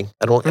bonding,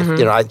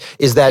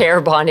 is that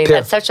pair bonding.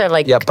 That's such a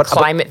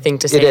climate thing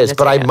to say. It is,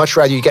 but I'd much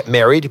rather you get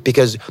married,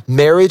 because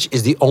marriage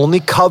is the only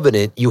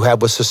covenant you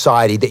have with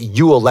society that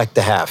you elect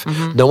to have.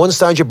 No one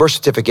signs your birth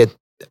certificate.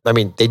 I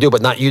mean, they do,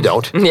 but not you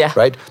don't. Yeah.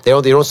 Right? They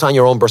don't sign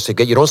your own birth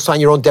certificate. You don't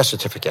sign your own death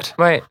certificate.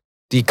 Right.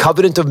 The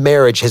covenant of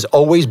marriage has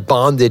always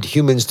bonded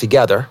humans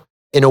together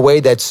in a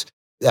way that's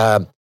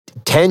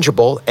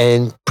tangible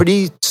and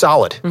pretty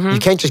solid. You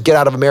can't just get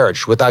out of a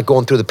marriage without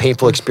going through the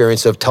painful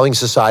experience of telling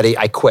society,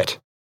 I quit.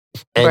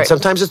 And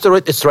sometimes it's the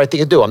right thing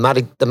to do. I'm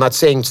not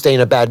saying stay in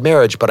a bad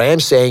marriage, but I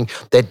am saying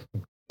that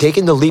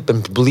taking the leap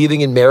and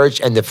believing in marriage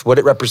and what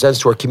it represents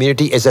to our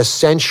community is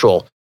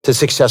essential to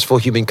successful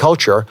human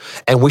culture,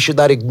 and we should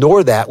not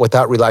ignore that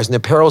without realizing the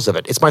perils of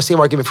it. It's my same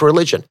argument for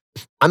religion.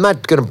 I'm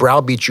not going to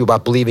browbeat you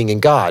about believing in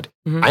God.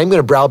 I'm going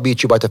to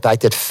browbeat you about the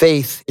fact that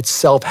faith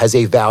itself has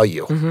a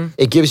value.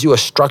 It gives you a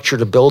structure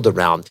to build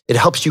around. It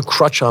helps you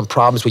crutch on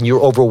problems when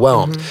you're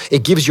overwhelmed.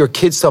 It gives your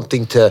kids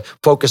something to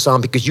focus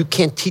on, because you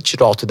can't teach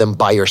it all to them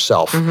by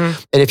yourself. And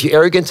if you're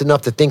arrogant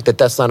enough to think that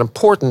that's not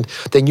important,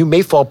 then you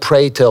may fall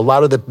prey to a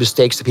lot of the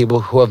mistakes that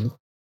people who have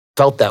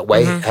felt that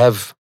way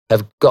have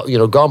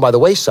gone by the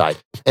wayside.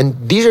 And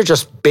these are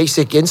just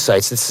basic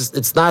insights.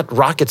 It's not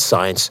rocket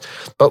science,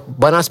 but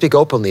why not speak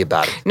openly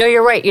about it? No,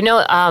 you're right.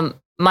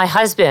 My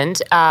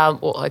husband,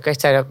 like I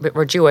said,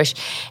 we're Jewish,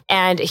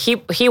 and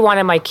he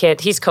wanted my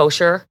kid. He's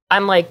kosher.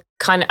 I'm like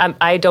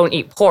I don't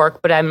eat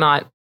pork, but I'm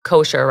not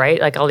kosher, right?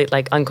 Like I'll eat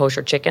like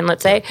unkosher chicken,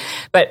 let's say.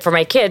 But for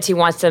my kids, he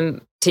wants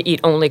them to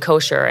eat only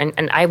kosher.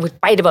 And I would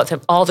fight about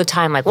them all the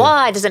time. Like,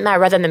 why does it matter?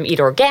 Rather than them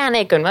eat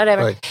organic and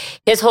whatever. Right.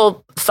 His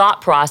whole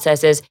thought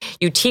process is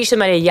you teach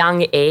them at a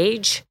young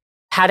age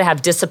how to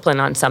have discipline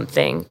on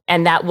something.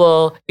 And that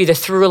will be the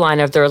through line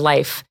of their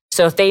life.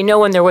 So if they know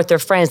when they're with their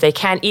friends, they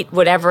can't eat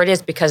whatever it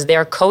is because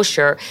they're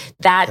kosher,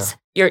 that's,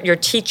 you're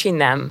teaching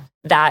them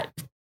that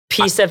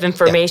piece of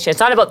information. It's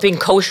not about being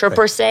kosher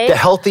per se. The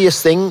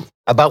healthiest thing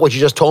about what you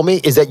just told me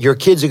is that your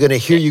kids are going to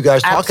hear you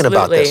guys talking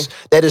about this.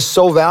 That is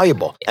so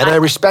valuable. And I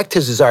respect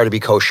his desire to be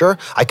kosher.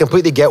 I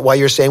completely get why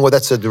you're saying, well,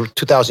 that's a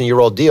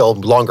 2,000-year-old deal,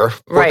 longer,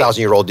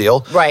 4,000-year-old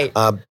deal. Right.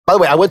 By the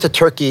way, I went to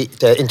Turkey.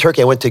 In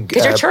Turkey, I went to...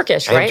 Because you're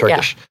Turkish, right? I am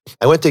Turkish. Yeah.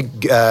 I went to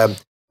a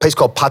place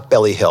called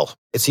Potbelly Hill.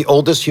 It's the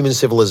oldest human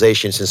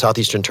civilization in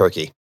southeastern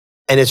Turkey.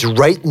 And it's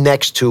right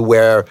next to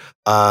where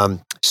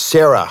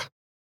Sarah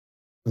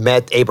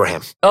met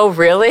Abraham. Oh,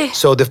 really?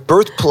 So the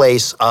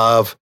birthplace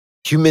of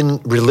human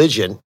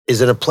religion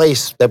is in a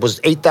place that was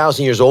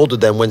 8,000 years older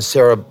than when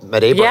Sarah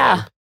met Abraham.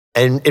 Yeah.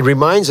 And it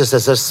reminds us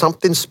that there's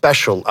something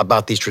special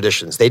about these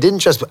traditions. They didn't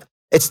just,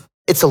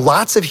 it's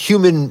lots of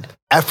human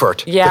effort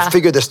to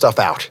figure this stuff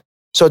out.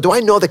 So do I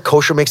know that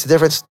kosher makes a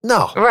difference?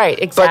 No. Right,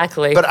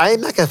 exactly. But I'm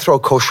not going to throw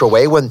kosher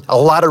away when a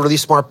lot of really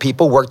smart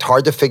people worked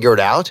hard to figure it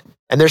out.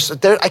 And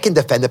I can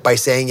defend it by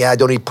saying, yeah, I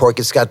don't eat pork.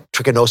 It's got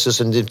trichinosis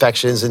and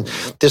infections, and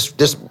this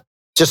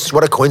just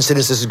what a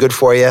coincidence. This is good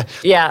for you.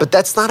 Yeah. But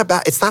it's not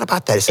about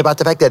that. It's about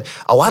the fact that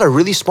a lot of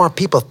really smart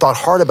people thought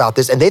hard about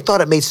this, and they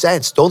thought it made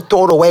sense. Don't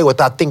throw it away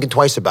without thinking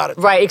twice about it.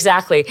 Right,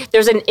 exactly.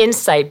 There's an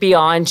insight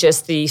beyond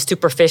just the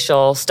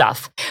superficial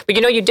stuff. But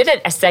you did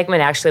a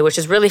segment actually, which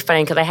is really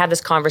funny because I have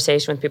this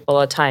conversation with people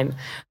all the time.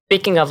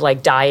 Speaking of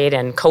like diet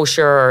and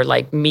kosher or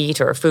like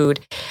meat or food,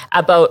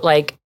 about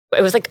like,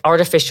 it was like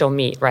artificial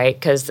meat, right?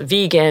 Because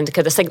vegan,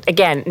 because it's like,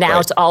 again, now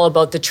it's all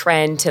about the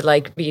trend to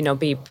like,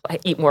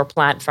 eat more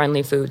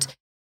plant-friendly foods.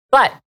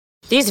 But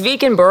these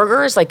vegan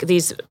burgers, like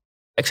these,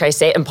 should I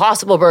say,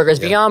 Impossible Burgers,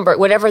 Beyond Burger,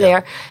 whatever they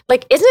are,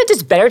 like, isn't it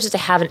just better just to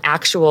have an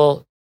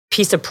actual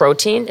piece of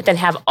protein than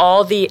have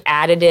all the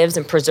additives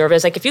and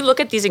preservatives? Like if you look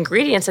at these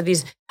ingredients of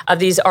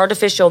these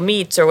artificial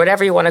meats or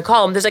whatever you want to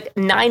call them, there's like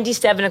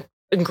 97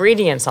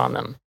 ingredients on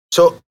them.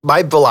 So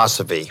my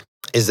philosophy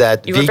is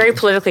that you were very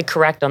politically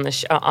correct on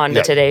the on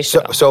today's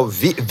show. So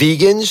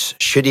vegans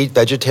should eat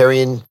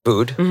vegetarian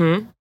food.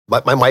 Mm-hmm.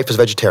 My wife is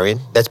vegetarian.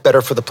 That's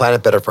better for the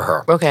planet, better for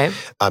her. Okay.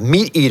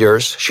 Meat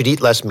eaters should eat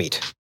less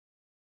meat.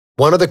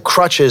 One of the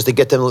crutches to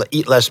get them to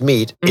eat less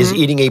meat is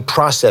eating a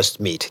processed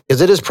meat, because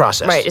it is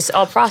processed. Right, it's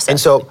all processed. And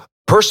so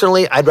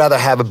personally, I'd rather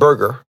have a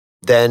burger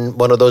than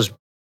one of those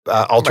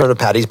alternative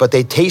patties, but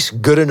they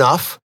taste good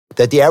enough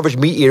that the average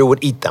meat eater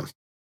would eat them.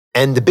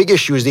 And the big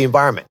issue is the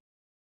environment.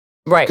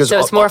 Right, so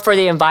it's more for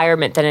the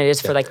environment than it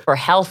is for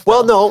health.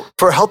 Well, no,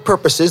 for health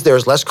purposes,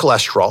 there's less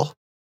cholesterol.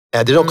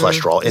 There's no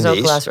cholesterol in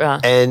these.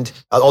 Cholesterol. And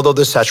although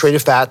there's saturated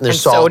fat and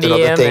there's salt and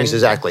other things,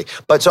 exactly.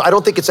 But so I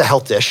don't think it's a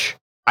health dish.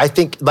 I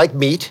think, like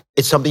meat,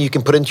 it's something you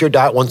can put into your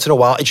diet once in a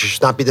while. It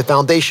should not be the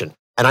foundation.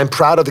 And I'm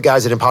proud of the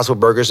guys at Impossible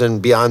Burgers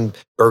and Beyond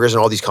Burgers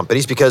and all these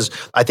companies, because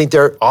I think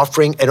they're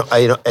offering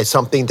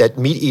something that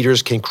meat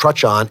eaters can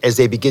crutch on as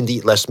they begin to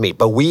eat less meat.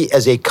 But we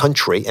as a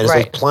country and as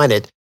a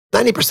planet,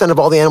 90% of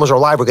all the animals are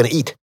alive we're going to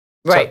eat.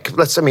 Right.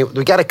 So,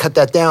 we got to cut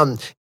that down.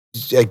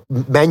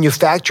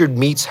 Manufactured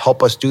meats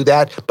help us do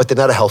that, but they're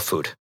not a health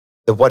food.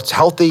 What's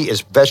healthy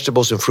is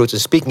vegetables and fruits.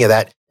 And speaking of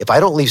that, if I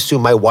don't leave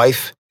soon, my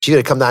wife, she's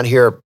going to come down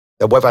here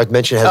The wife I've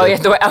mentioned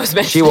the way I was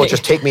mentioning. She will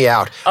just take me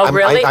out. Oh,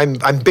 really?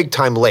 I'm big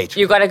time late.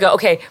 You got to go.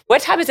 Okay.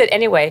 What time is it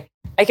anyway?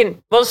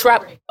 We'll just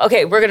wrap.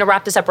 Okay, we're going to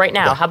wrap this up right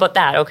now. Yeah. How about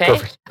that? Okay.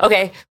 Perfect.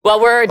 Okay.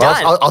 Well, we're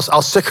done.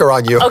 I'll stick her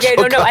on you. Okay.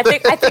 No. I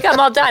think I'm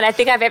all done. I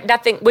think I've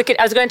nothing.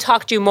 I was going to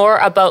talk to you more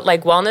about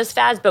like wellness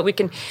fads, but we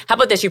can. How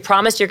about this? You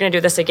promise you're going to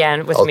do this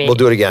again with me. We'll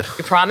do it again.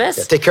 You promise?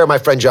 Yeah, take care of my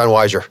friend John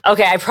Weiser.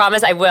 Okay, I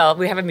promise I will.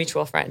 We have a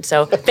mutual friend.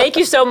 So thank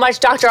you so much,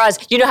 Dr. Oz.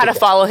 You know how to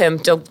follow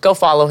him. So go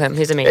follow him.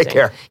 He's amazing. Take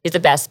care. He's the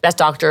best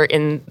doctor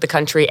in the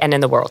country and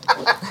in the world.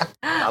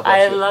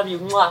 I love you.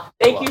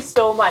 Thank you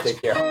so much.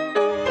 Take care.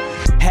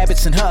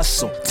 Habits and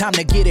hustle, time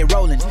to get it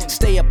rolling.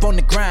 Stay up on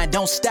the grind,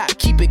 don't stop,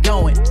 keep it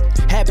going.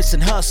 Habits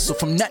and hustle,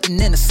 from nothing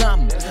into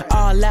something.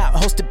 All out,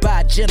 hosted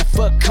by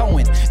Jennifer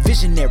Cohen.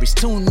 Visionaries,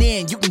 tune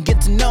in, you can get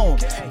to know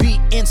them. Be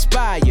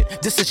inspired,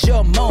 this is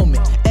your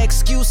moment.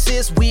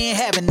 Excuses, we ain't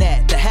having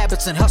that. The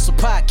Habits and Hustle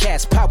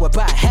podcast, powered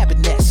by Habit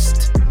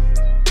Nest.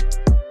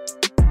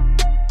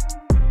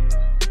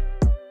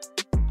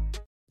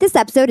 This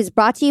episode is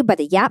brought to you by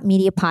the Yap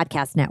Media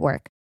Podcast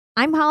Network.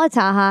 I'm Hala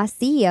Taha,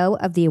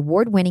 CEO of the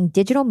award-winning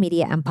digital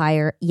media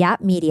empire, Yap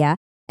Media,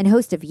 and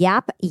host of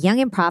Yap Young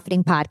and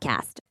Profiting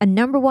Podcast, a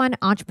 #1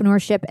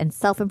 entrepreneurship and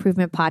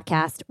self-improvement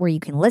podcast where you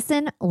can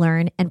listen,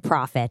 learn, and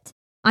profit.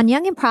 On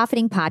Young and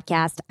Profiting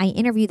Podcast, I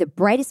interview the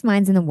brightest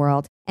minds in the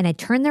world, and I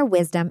turn their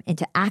wisdom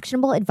into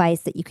actionable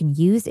advice that you can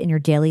use in your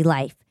daily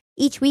life.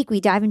 Each week,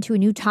 we dive into a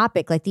new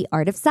topic like the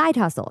art of side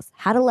hustles,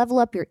 how to level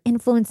up your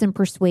influence and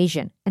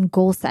persuasion, and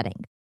goal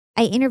setting.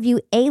 I interview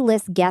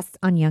A-list guests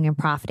on Young and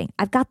Profiting.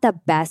 I've got the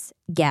best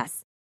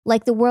guests,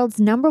 like the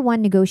world's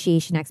 #1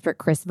 negotiation expert,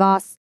 Chris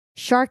Voss,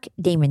 Shark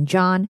Damon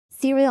John,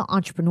 serial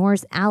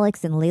entrepreneurs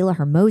Alex and Layla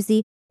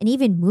Hermosi, and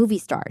even movie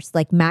stars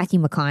like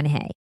Matthew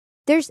McConaughey.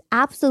 There's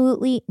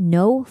absolutely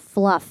no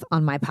fluff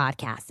on my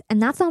podcast,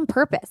 and that's on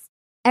purpose.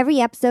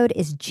 Every episode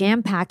is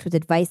jam-packed with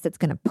advice that's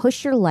going to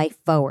push your life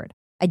forward.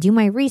 I do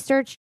my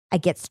research, I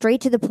get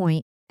straight to the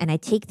point, and I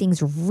take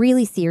things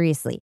really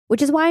seriously,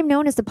 which is why I'm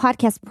known as the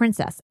podcast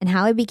princess and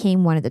how I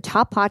became one of the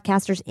top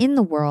podcasters in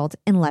the world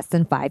in less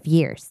than 5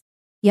 years.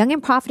 Young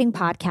and Profiting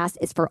Podcast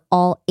is for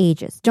all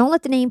ages. Don't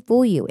let the name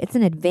fool you. It's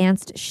an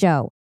advanced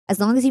show. As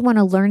long as you want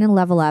to learn and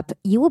level up,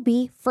 you will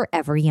be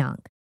forever young.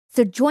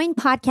 So join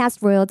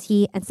podcast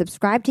royalty and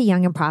subscribe to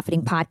Young and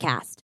Profiting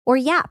Podcast, or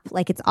YAP,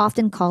 like it's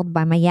often called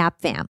by my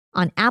YAP fam,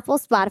 on Apple,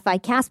 Spotify,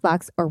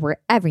 CastBox, or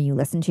wherever you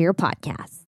listen to your podcasts.